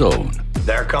all his own.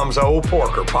 There comes old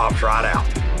Porker, pops right out.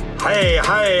 Hey,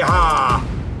 hey, ha!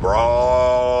 Broadside.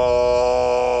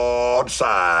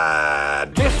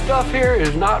 This stuff here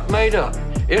is not made up.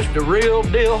 It's the real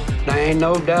deal. There ain't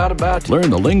no doubt about it. Learn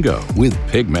the lingo with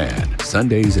Pigman.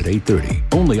 Sundays at 8:30,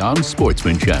 only on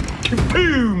Sportsman Channel.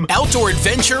 Boom! Outdoor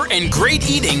adventure and great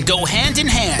eating go hand in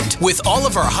hand with all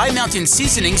of our High Mountain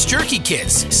Seasonings jerky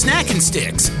kits, snack and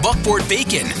sticks, buckboard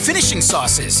bacon, finishing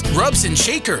sauces, rubs and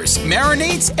shakers,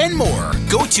 marinades, and more.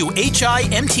 Go to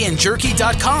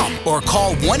HIMTNJerky.com or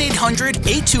call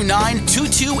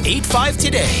 1-800-829-2285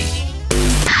 today.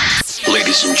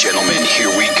 Ladies and gentlemen, here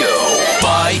we go.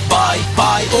 Buy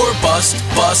or bust,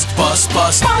 bust, bust,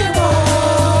 bust. Buy or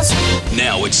bust.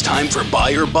 Now it's time for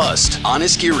Buy or Bust.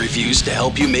 Honest gear reviews to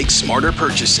help you make smarter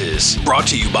purchases. Brought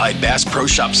to you by Bass Pro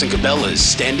Shops and Cabela's,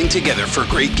 standing together for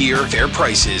great gear, fair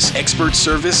prices, expert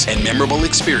service, and memorable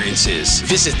experiences.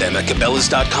 Visit them at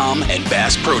Cabela's.com and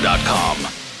BassPro.com.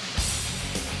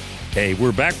 Hey,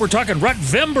 we're back. We're talking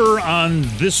November on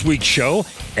this week's show.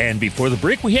 And before the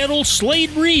break, we had old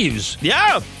Slade Reeves.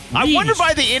 Yeah. I wonder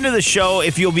by the end of the show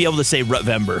if you'll be able to say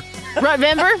November.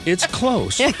 November? It's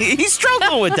close. He's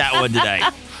struggling with that one today.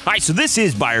 All right, so this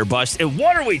is Buy or Bust. And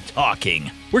what are we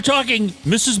talking? We're talking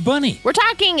Mrs. Bunny. We're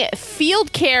talking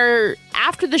field care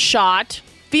after the shot,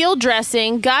 field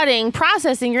dressing, gutting,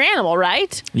 processing your animal,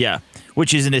 right? Yeah,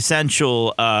 which is an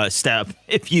essential step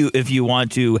if you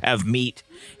want to have meat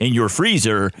in your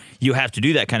freezer. You have to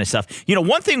do that kind of stuff. You know,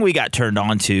 one thing we got turned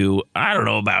on to, I don't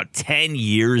know, about 10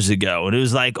 years ago, and it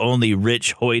was like only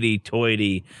rich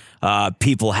hoity-toity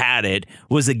people had it,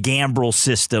 was a gambrel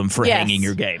system for hanging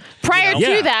your game. Prior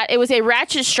to that, it was a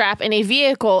ratchet strap in a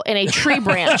vehicle in a tree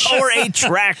branch. Or a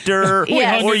tractor.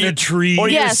 Or your tree. Or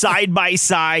your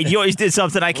side-by-side. You always did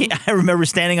something. I remember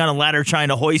standing on a ladder trying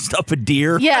to hoist up a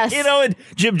deer. Yes. You know, and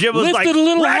Jim was lift like, it a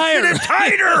little ratchet higher. it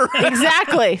tighter.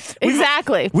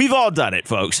 Exactly. We've all done it,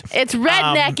 folks. It's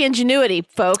redneck ingenuity,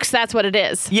 folks. That's what it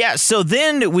is. Yeah, so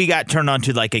then we got turned on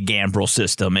to like a gambrel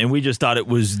system, and we just thought it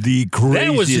was the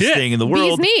craziest thing in the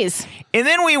world. Bee's knees. And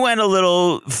then we went a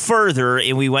little further,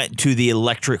 and we went to the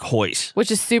electric hoist.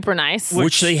 Which is super nice.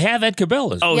 Which they have at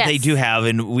Cabela's. Oh, yes. They do have,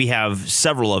 and we have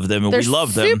several of them, and They're we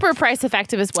love them. super price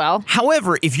effective as well.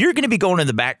 However, if you're going to be going in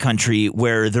the backcountry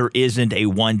where there isn't a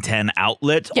 110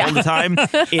 outlet all the time,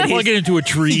 plug it into a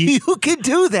tree. You can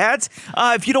do that.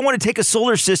 If you don't want to take a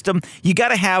solar system, you got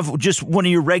to have just one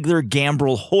of your regular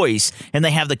gambrel hoists, and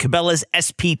they have the Cabela's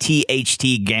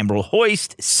SPT-HT gambrel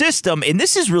hoist system, and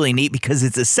this is really neat because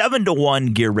it's a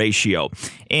 7-to-1 gear ratio,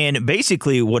 and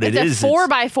basically what it's it is, a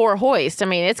 4x4 hoist. I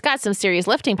mean, it's got some serious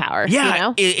lifting power. Yeah, you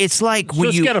know? It's like So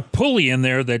it's got a pulley in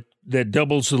there that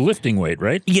doubles the lifting weight,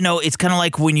 right? You know, it's kind of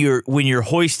like when you're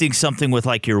hoisting something with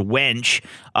like your winch,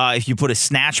 if you put a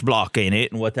snatch block in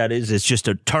it, and what that is, it's just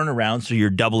a turnaround, so you're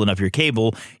doubling up your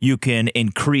cable, you can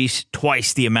increase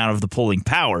twice the amount of the pulling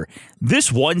power.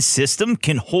 This one system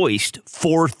can hoist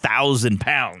 4,000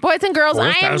 pounds. Boys and girls,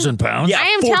 4,000 pounds? Yeah, I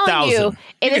am 4,000. telling you,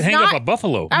 it You is can hang not up a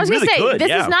buffalo. I was You going to really say, could, this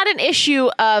yeah. is not an issue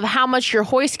of how much your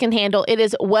hoist can handle. It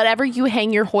is whatever you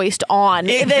hang your hoist on.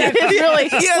 That is really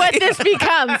what this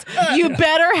becomes. You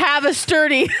better have a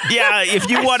sturdy. Yeah, if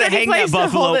you want to hang that place to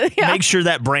buffalo, hold it, yeah. make sure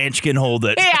that branch can hold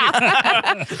it.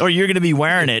 Yeah. Or you're going to be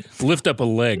wearing it. Lift up a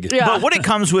leg. Yeah. But what it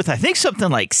comes with, I think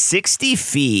something like 60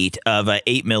 feet of a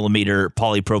 8mm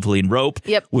polypropylene rope,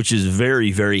 which is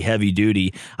very, very heavy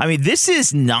duty. I mean, this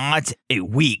is not a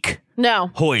weak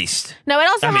No. hoist. No, it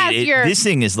also has your... This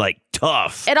thing is like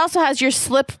tough. It also has your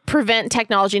slip prevent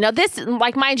technology. Now this,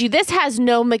 like, mind you, this has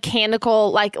no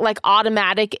mechanical, like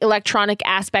automatic electronic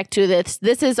aspect to this.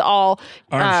 This is all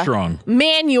Armstrong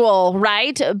manual,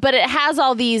 right? But it has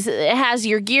all these. It has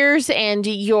your gears and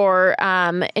your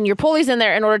pulleys in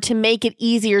there in order to make it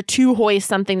easier to hoist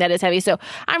something that is heavy. So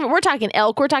we're talking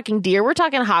elk, we're talking deer, we're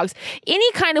talking hogs.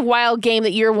 Any kind of wild game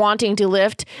that you're wanting to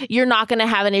lift, you're not going to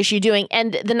have an issue doing.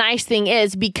 And the nice thing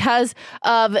is, because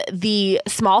of the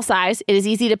small size, it is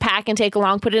easy to pack and take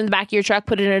along, put it in the back of your truck,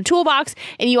 put it in a toolbox,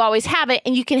 and you always have it,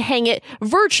 and you can hang it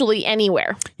virtually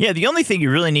anywhere. Yeah, the only thing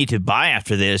you really need to buy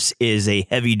after this is a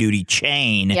heavy-duty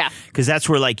chain. Yeah. Because that's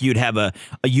where, like, you'd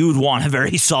want a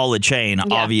very solid chain,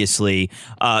 obviously,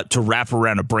 to wrap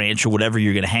around a branch or whatever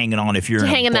you're going to hang it on if you're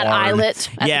hanging that eyelet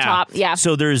at the top. Yeah.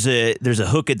 So there's a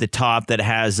hook at the top that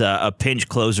has a pinch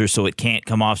closer so it can't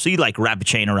come off. So you like wrap a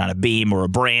chain around a beam or a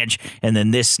branch, and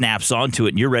then this snaps onto it,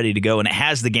 and you're ready to go. And it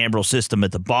has the gambrel system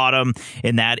at the bottom,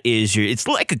 and that is it's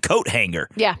like a coat hanger.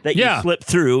 Yeah. That you slip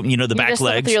through, the back just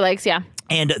legs. Slip through your legs, yeah.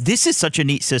 And this is such a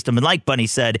neat system. And like Bunny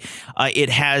said, it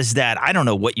has that, I don't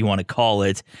know what you want to call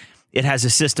it. It has a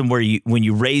system where when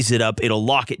you raise it up, it'll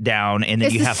lock it down, and then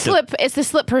It's the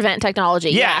slip prevent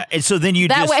technology. Yeah. And so then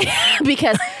way,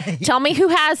 because tell me who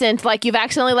hasn't, like, you've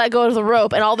accidentally let go of the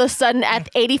rope, and all of a sudden at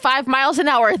 85 miles an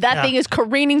hour, that thing is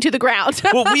careening to the ground.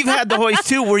 Well, we've had the hoist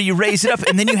too, where you raise it up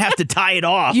and then you have to tie it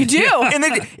off. You do. And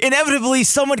then inevitably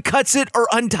someone cuts it or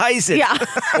unties it. Yeah.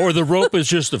 Or the rope is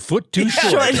just a foot too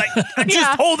short.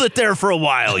 Just hold it there for a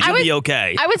while. You'll be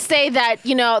okay. I would say that,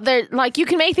 you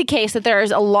can make the case that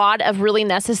there's a lot of really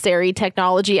necessary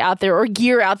technology out there or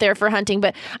gear out there for hunting,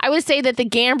 but I would say that the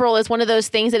gambrel is one of those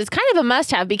things that is kind of a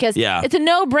must-have, because it's a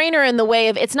no-brainer in the way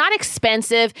of it's not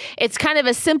expensive. It's kind of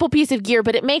a simple piece of gear,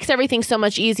 but it makes everything so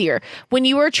much easier. When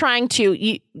you are trying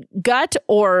to gut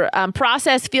or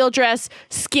process, field dress,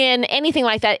 skin, anything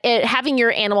like that, having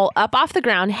your animal up off the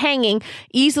ground, hanging,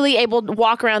 easily able to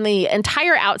walk around the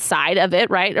entire outside of it,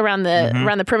 right, around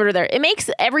the perimeter there, it makes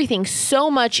everything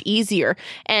so much easier,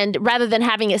 and rather than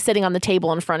having it sitting on the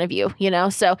table in front of you,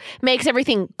 so makes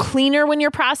everything cleaner when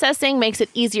you're processing, makes it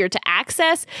easier to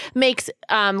access, makes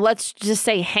let's just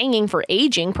say hanging for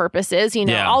aging purposes,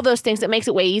 all those things, that makes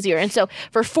it way easier. And so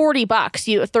for $40,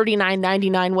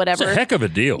 $39.99, whatever, it's a heck of a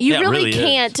deal. You really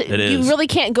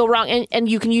can't go wrong, and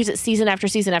you can use it season after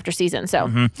season after season. So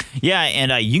and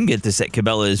you can get this at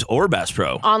Cabela's or Bass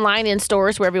Pro, online, in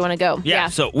stores, wherever you want to go.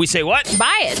 So we say what?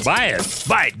 Buy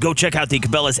it. Go check out the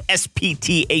Cabela's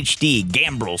SPT HD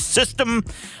gambrel system.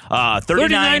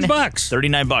 $39.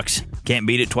 $39. Can't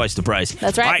beat it, twice the price.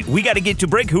 That's right. All right, we got to get to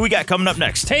break. Who we got coming up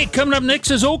next? Hey, coming up next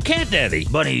is old Cat Daddy,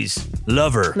 Bunny's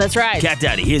lover. That's right. Cat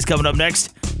Daddy. He is coming up next.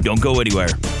 Don't go anywhere.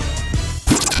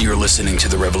 You're listening to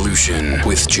The Revolution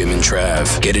with Jim and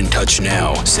Trav. Get in touch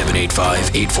now,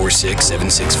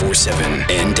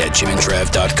 785-846-7647 and at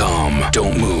jimandtrav.com.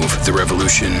 Don't move. The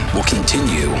Revolution will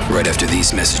continue right after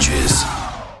these messages.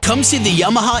 Come see the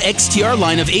Yamaha XTR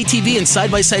line of ATV and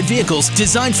side-by-side vehicles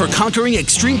designed for conquering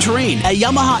extreme terrain at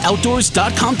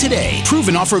YamahaOutdoors.com today.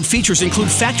 Proven off-road features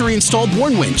include factory-installed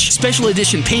worn winch, special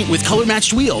edition paint with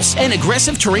color-matched wheels, and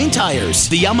aggressive terrain tires.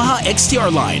 The Yamaha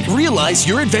XTR line. Realize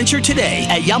your adventure today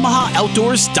at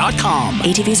YamahaOutdoors.com.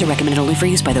 ATVs are recommended only for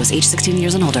use by those age 16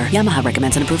 years and older. Yamaha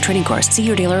recommends an approved training course. See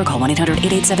your dealer or call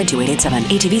 1-800-887-2887.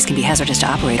 ATVs can be hazardous to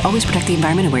operate. Always protect the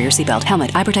environment and wear your seatbelt,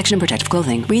 helmet, eye protection, and protective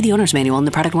clothing. Read the owner's manual and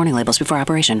the product warning labels before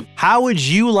operation. How would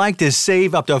you like to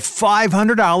save up to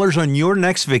 $500 on your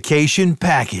next vacation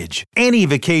package? Any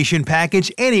vacation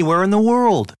package anywhere in the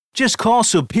world. Just call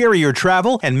Superior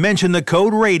Travel and mention the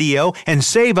code RADIO and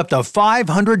save up to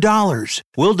 $500.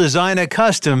 We'll design a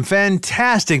custom,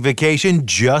 fantastic vacation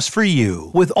just for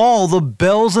you with all the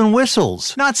bells and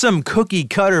whistles. Not some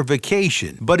cookie-cutter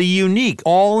vacation, but a unique,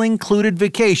 all-included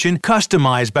vacation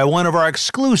customized by one of our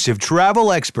exclusive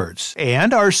travel experts.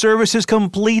 And our service is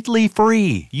completely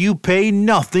free. You pay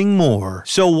nothing more.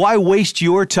 So why waste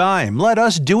your time? Let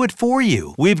us do it for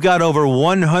you. We've got over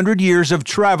 100 years of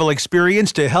travel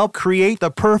experience to help create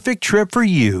the perfect trip for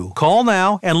you. Call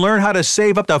now and learn how to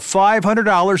save up to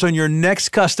 $500 on your next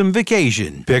custom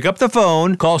vacation. Pick up the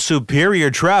phone, call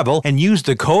Superior Travel, and use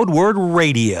the code word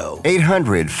RADIO.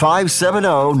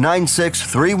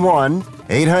 800-570-9631.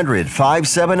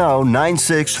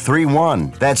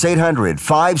 800-570-9631. That's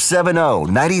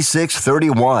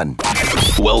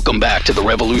 800-570-9631. Welcome back to The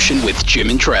Revolution with Jim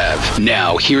and Trav.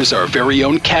 Now, here's our very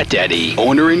own Cat Daddy,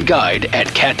 owner and guide at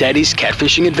Cat Daddy's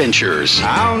Catfishing Adventures.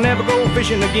 I'll never go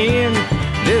fishing again.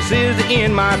 This is the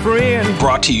end, my friend.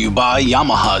 Brought to you by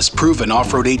Yamaha's proven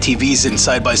off-road ATVs and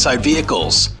side-by-side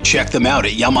vehicles. Check them out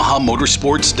at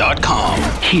YamahaMotorsports.com.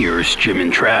 Here's Jim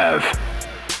and Trav.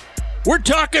 We're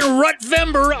talking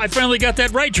Rutvember. I finally got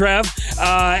that right, Trav.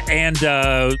 And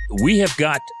we have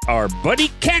got our buddy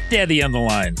Cat Daddy on the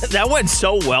line. That went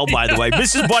so well, by the way.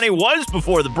 Mrs. Bunny was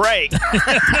before the break.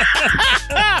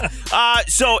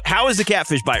 So how is the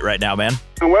catfish bite right now, man?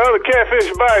 Well, the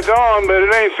catfish bite's on, but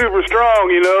it ain't super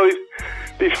strong, you know.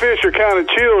 These fish are kind of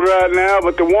chilled right now,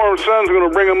 but the warm sun's going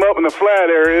to bring them up in the flat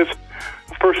areas.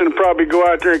 A person will probably go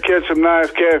out there and catch some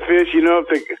nice catfish, you know, if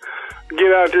they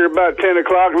get out there about 10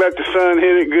 o'clock, let the sun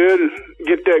hit it good, and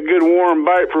get that good warm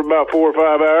bite for about 4 or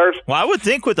 5 hours. Well, I would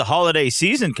think with the holiday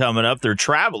season coming up, they're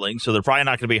traveling, so they're probably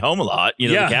not going to be home a lot, the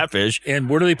catfish. And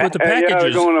where do they put the packages? Yeah,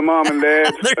 they're going to mom and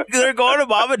dad's. they're going to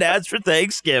mom and dad's for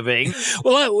Thanksgiving.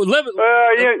 Well, you know,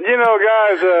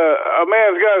 guys, a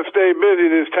man's got to stay busy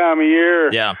this time of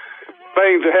year. Yeah.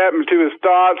 Things that happen to his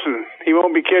thoughts, and he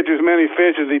won't be catching as many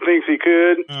fish as he thinks he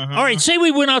could. Mm-hmm. All right, say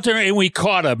we went out there and we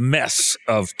caught a mess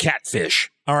of catfish.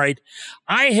 All right,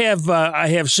 I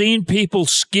have seen people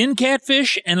skin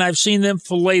catfish, and I've seen them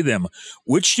fillet them.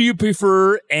 Which do you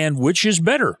prefer, and which is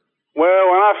better? Well,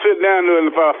 when I sit down to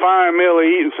a fine meal of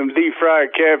eating some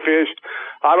deep-fried catfish,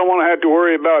 I don't want to have to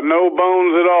worry about no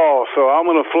bones at all. So I'm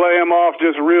going to fillet them off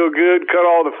just real good, cut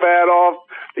all the fat off,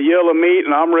 the yellow meat,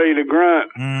 and I'm ready to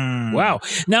grunt. Wow.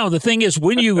 Now, the thing is,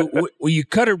 when you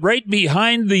cut it right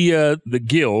behind the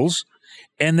gills,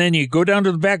 and then you go down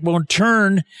to the backbone,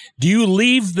 turn, do you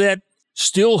leave that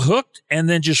still hooked and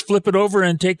then just flip it over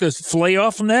and take the fillet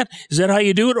off from that? Is that how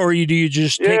you do it, or do you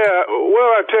just take... Yeah,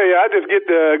 well, I tell you, I just get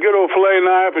the good old fillet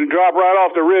knife and drop right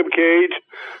off the rib cage,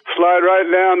 slide right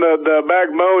down the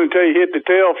backbone until you hit the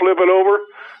tail, flip it over,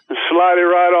 and slide it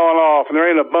right on off, and there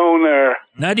ain't a bone there.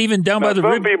 Not even down by the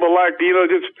rib? Some people like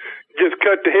to, just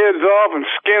cut the heads off and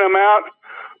skin them out,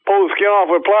 pull the skin off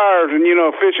with pliers, and,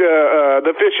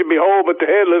 the fish should be whole but the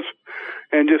headless,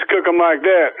 and just cook them like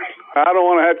that. I don't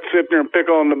want to have to sit there and pick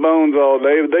on the bones all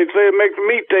day. They say it makes the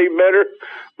meat taste better,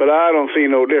 but I don't see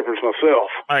no difference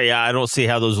myself. Oh, yeah, I don't see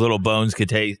how those little bones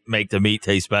could make the meat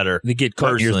taste better. They get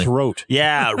caught in your throat.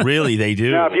 Yeah, really, they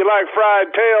do. Now, if you like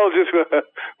fried tails,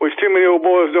 which too many old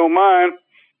boys don't mind,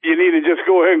 you need to just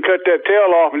go ahead and cut that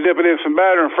tail off and dip it in some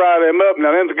batter and fry them up.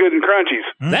 Now, them's good and crunchies.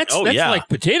 That's like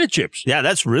potato chips. Yeah,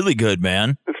 that's really good,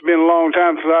 man. It's been a long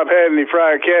time since I've had any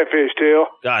fried catfish tail.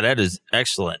 God, that is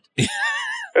excellent.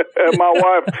 My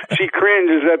wife, she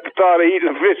cringes at the thought of eating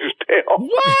a fish's tail.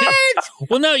 What?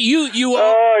 Well, no, you. Oh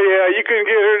yeah, you couldn't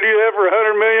get her to do that for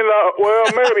 $100 million.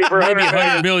 Well, maybe for maybe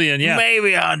 $100 million. Yeah,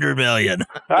 maybe $100 million.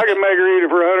 I could make her eat it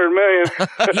for $100 million.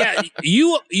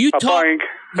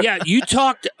 Yeah, you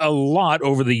talked a lot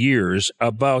over the years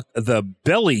about the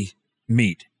belly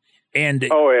meat. And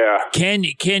oh yeah, can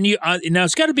you now?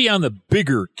 It's got to be on the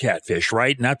bigger catfish,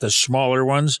 right? Not the smaller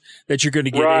ones that you're going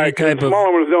to get. Right, because the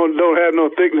smaller ones don't have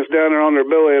no thickness down there on their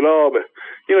belly at all. But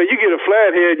you get a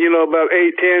flathead, about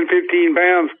 8, 10, 15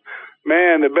 pounds.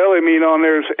 Man, the belly meat on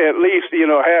there is at least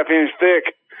 ½ inch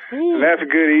thick, and that's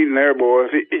a good eating there,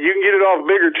 boys. You can get it off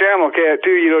bigger channel cat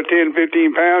too. 10,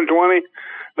 15 pounds, 20.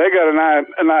 They got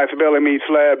a nice belly meat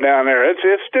slab down there. It's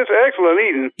just excellent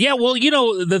eating. Yeah, well,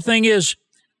 the thing is,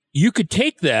 you could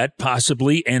take that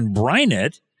possibly and brine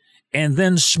it and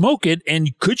then smoke it.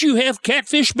 And could you have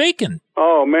catfish bacon?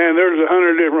 Oh, man, there's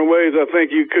 100 different ways I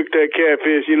think you cook that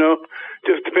catfish,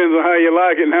 Just depends on how you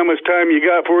like it and how much time you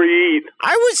got before you eat.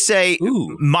 I would say,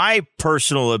 my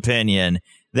personal opinion,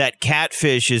 that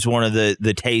catfish is one of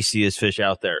the tastiest fish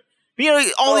out there.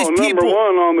 All these people. Number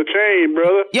one on the chain,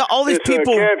 brother. Yeah, all these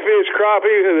people. Catfish,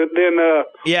 crappie, and then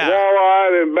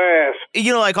walleye, and bass.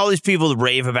 Like all these people that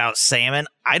rave about salmon.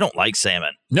 I don't like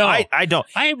salmon. No, I don't.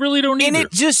 I really don't either. And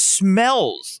it just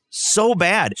smells so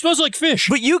bad. It smells like fish.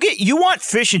 But you want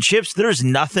fish and chips. There's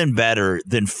nothing better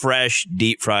than fresh,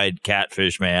 deep fried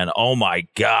catfish, man. Oh my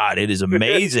God, it is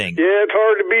amazing. Yeah, it's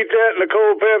hard to beat that in a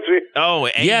cold Pepsi. Oh,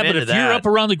 yeah, but if you're up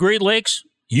around the Great Lakes,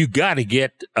 you got to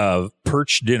get a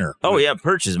perch dinner. Oh, yeah,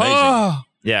 perch is amazing. Oh,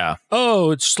 yeah.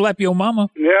 Oh, it's slap your mama.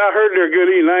 Yeah, I heard they're good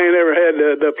eating. I ain't ever had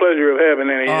the pleasure of having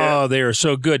any. Oh, they are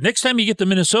so good. Next time you get to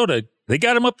Minnesota, they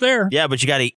got them up there. Yeah, but you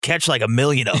got to catch like 1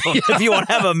 million of them if you want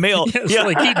to have a meal. Yeah, it's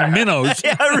like eating minnows.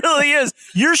 Yeah, it really is.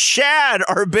 Your shad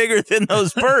are bigger than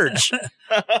those perch.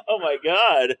 Oh, my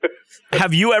God.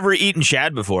 Have you ever eaten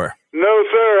shad before? No,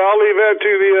 sir. I'll leave that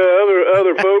to the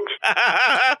other folks.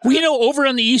 Well, over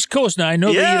on the East Coast, now I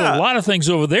know they eat a lot of things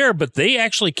over there, but they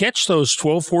actually catch those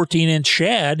 12, 14-inch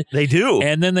shad. They do.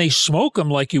 And then they smoke them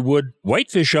like you would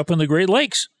whitefish up in the Great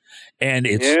Lakes. And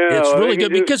it's really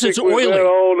good because it's oily.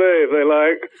 All day if they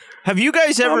like. Have you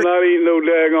guys ever? I'm not eating no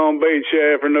daggone bait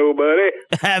shaft for nobody.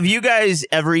 Have you guys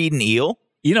ever eaten eel?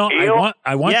 You know, eel?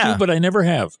 I want to, but I never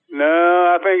have. No,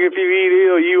 I think if you eat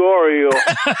eel, you are eel.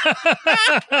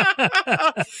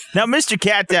 Now, Mr.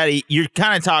 Cat Daddy, you're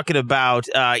kind of talking about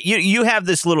you have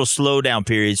this little slowdown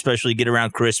period, especially get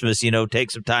around Christmas.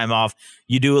 Take some time off.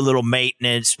 You do a little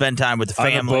maintenance, spend time with the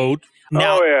family. On a boat.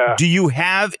 Now, do you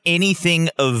have anything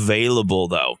available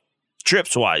though,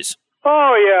 trips wise?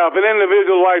 Oh, yeah. If an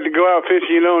individual like to go out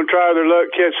fishing, and try their luck,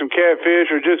 catch some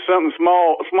catfish or just something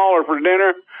smaller for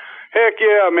dinner, heck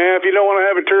yeah, man. If you don't want to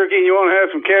have a turkey and you want to have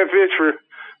some catfish for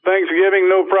Thanksgiving,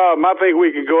 no problem. I think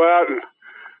we could go out and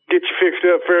get you fixed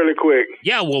up fairly quick.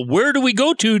 Yeah, well, where do we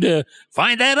go to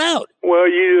find that out? Well,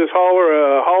 you just holler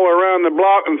around the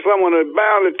block and someone is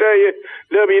bound to tell you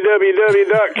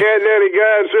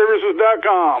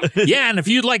www.catdaddyguideservices.com. Yeah, and if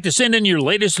you'd like to send in your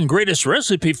latest and greatest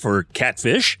recipe for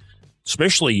catfish,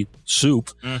 especially soup,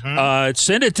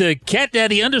 send it to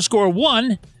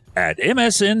catdaddy_1 at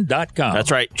msn.com.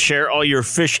 That's right. Share all your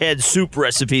fish head soup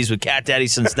recipes with Cat Daddy,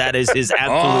 since that is his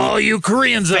absolute all you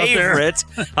Koreans favorite.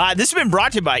 out there. This has been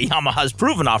brought to you by Yamaha's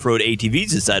proven off-road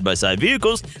ATVs and side-by-side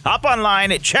vehicles. Hop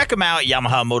online, check them out,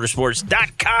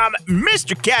 YamahaMotorsports.com.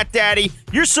 Mr. Cat Daddy,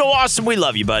 you're so awesome. We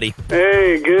love you, buddy.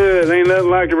 Hey, good. Ain't nothing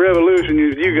like the revolution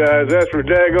with you guys. That's for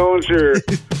daggone sure.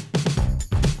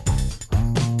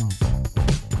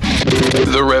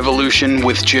 The Revolution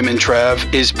with Jim and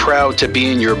Trav is proud to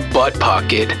be in your butt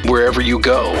pocket wherever you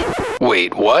go.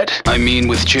 Wait, what? I mean,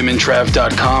 with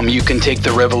jimandtrav.com, you can take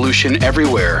the Revolution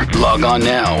everywhere. Log on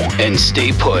now and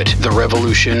stay put. The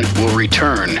Revolution will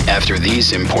return after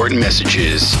these important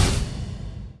messages.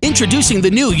 Introducing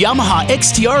the new Yamaha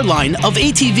XTR line of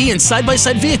ATV and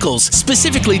side-by-side vehicles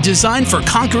specifically designed for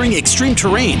conquering extreme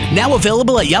terrain. Now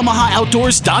available at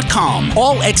YamahaOutdoors.com.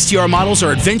 All XTR models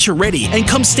are adventure-ready and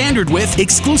come standard with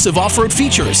exclusive off-road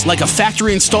features like a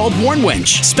factory-installed worn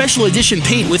winch, special edition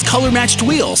paint with color-matched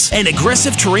wheels, and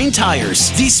aggressive terrain tires.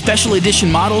 These special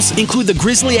edition models include the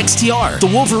Grizzly XTR, the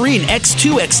Wolverine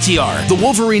X2 XTR, the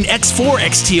Wolverine X4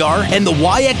 XTR, and the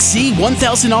YXZ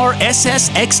 1000R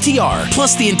SS XTR.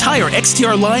 Plus, the entire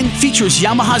XTR line features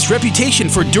Yamaha's reputation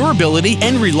for durability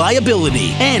and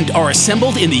reliability and are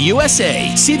assembled in the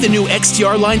USA. See the new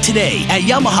XTR line today at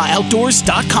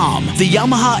YamahaOutdoors.com. The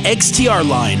Yamaha XTR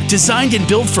line, designed and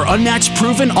built for unmatched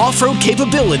proven off-road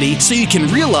capability so you can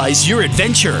realize your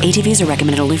adventure. ATVs are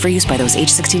recommended only for use by those age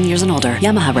 16 years and older.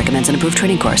 Yamaha recommends an approved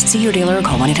training course. See your dealer or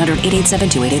call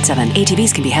 1-800-887-2887.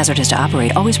 ATVs can be hazardous to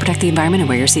operate. Always protect the environment and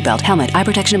wear your seatbelt, helmet, eye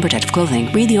protection, and protective clothing.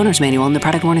 Read the owner's manual and the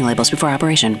product warning labels before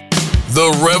operation. The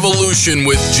Revolution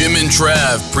with Jim and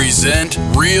Trav present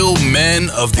Real Men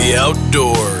of the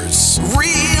Outdoors.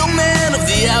 Real Men of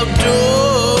the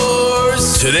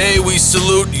Outdoors. Today we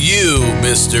salute you,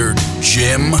 Mr.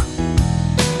 Jim.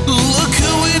 Look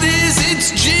who it is,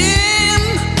 it's Jim!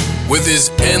 With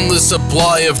his endless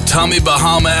supply of Tommy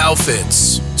Bahama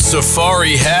outfits,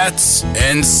 safari hats,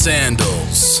 and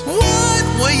sandals. What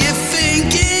were you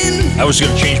thinking? I was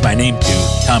going to change my name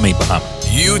to Tommy Bahama.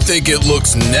 You think it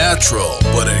looks natural,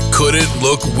 but it couldn't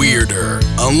look weirder.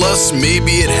 Unless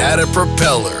maybe it had a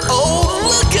propeller. Oh,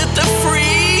 look at the freak!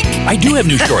 I do have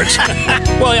new shorts.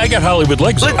 Well, I got Hollywood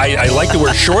legs. I like to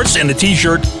wear shorts and a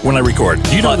t-shirt when I record.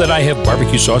 Do you know that I have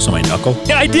barbecue sauce on my knuckle?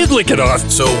 Yeah, I did lick it off.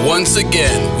 So once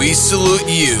again, we salute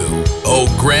you, oh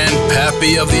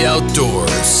grandpappy of the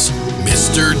outdoors,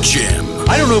 Mr. Jim.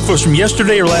 I don't know if it was from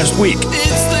yesterday or last week. It's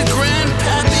the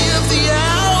grandpappy of the outdoors.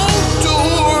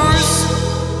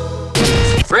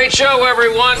 Great show,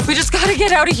 everyone. We just gotta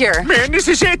get out of here. Man, this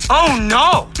is it. Oh,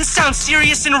 no. This sounds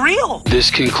serious and real. This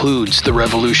concludes The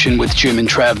Revolution with Jim and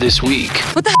Trav this week.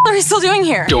 What the hell are we still doing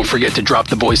here? Don't forget to drop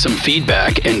the boys some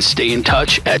feedback and stay in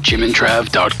touch at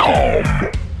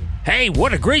jimandtrav.com. Hey,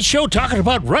 what a great show talking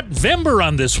about November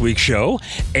on this week's show.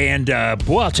 And,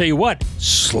 boy, I'll tell you what,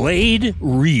 Slade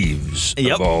Reeves,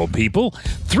 of all people.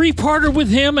 Three-parter with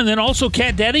him, and then also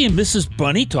Cat Daddy and Mrs.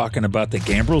 Bunny talking about the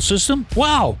Gambrel system.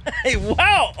 Wow. Hey,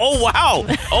 wow. Oh, wow.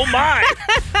 Oh, my.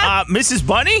 Mrs.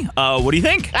 Bunny, what do you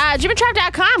think?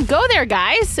 JimandTrav.com. Go there,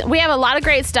 guys. We have a lot of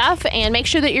great stuff, and make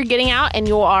sure that you're getting out and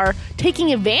you are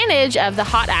taking advantage of the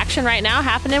hot action right now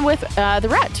happening with the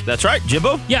rut. That's right.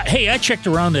 Jimbo? Yeah, hey, I checked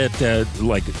around at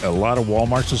like a lot of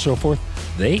Walmarts and so forth.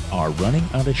 They are running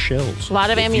out of shells. A lot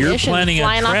of ammunition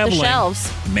flying off the shelves.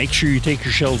 Make sure you take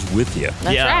your shells with you.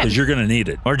 That's right. Because you're going to need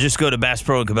it. Or just go to Bass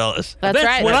Pro and Cabela's. That's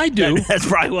right. What I do. That's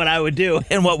probably what I would do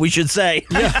and what we should say.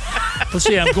 Yeah. Let's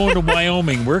see, I'm going to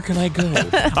Wyoming. Where can I go?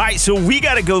 All right, so we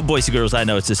got to go, boys and girls. I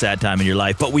know it's a sad time in your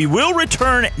life, but we will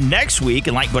return next week.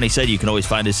 And like Bunny said, you can always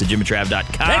find us at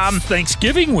jimandtrav.com. That's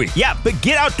Thanksgiving week. Yeah, but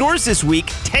get outdoors this week.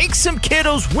 Take some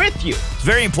kiddos with you. It's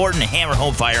very important to hammer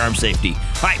home firearm safety.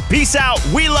 All right, peace out.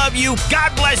 We love you.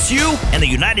 God bless you and the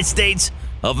United States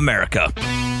of America.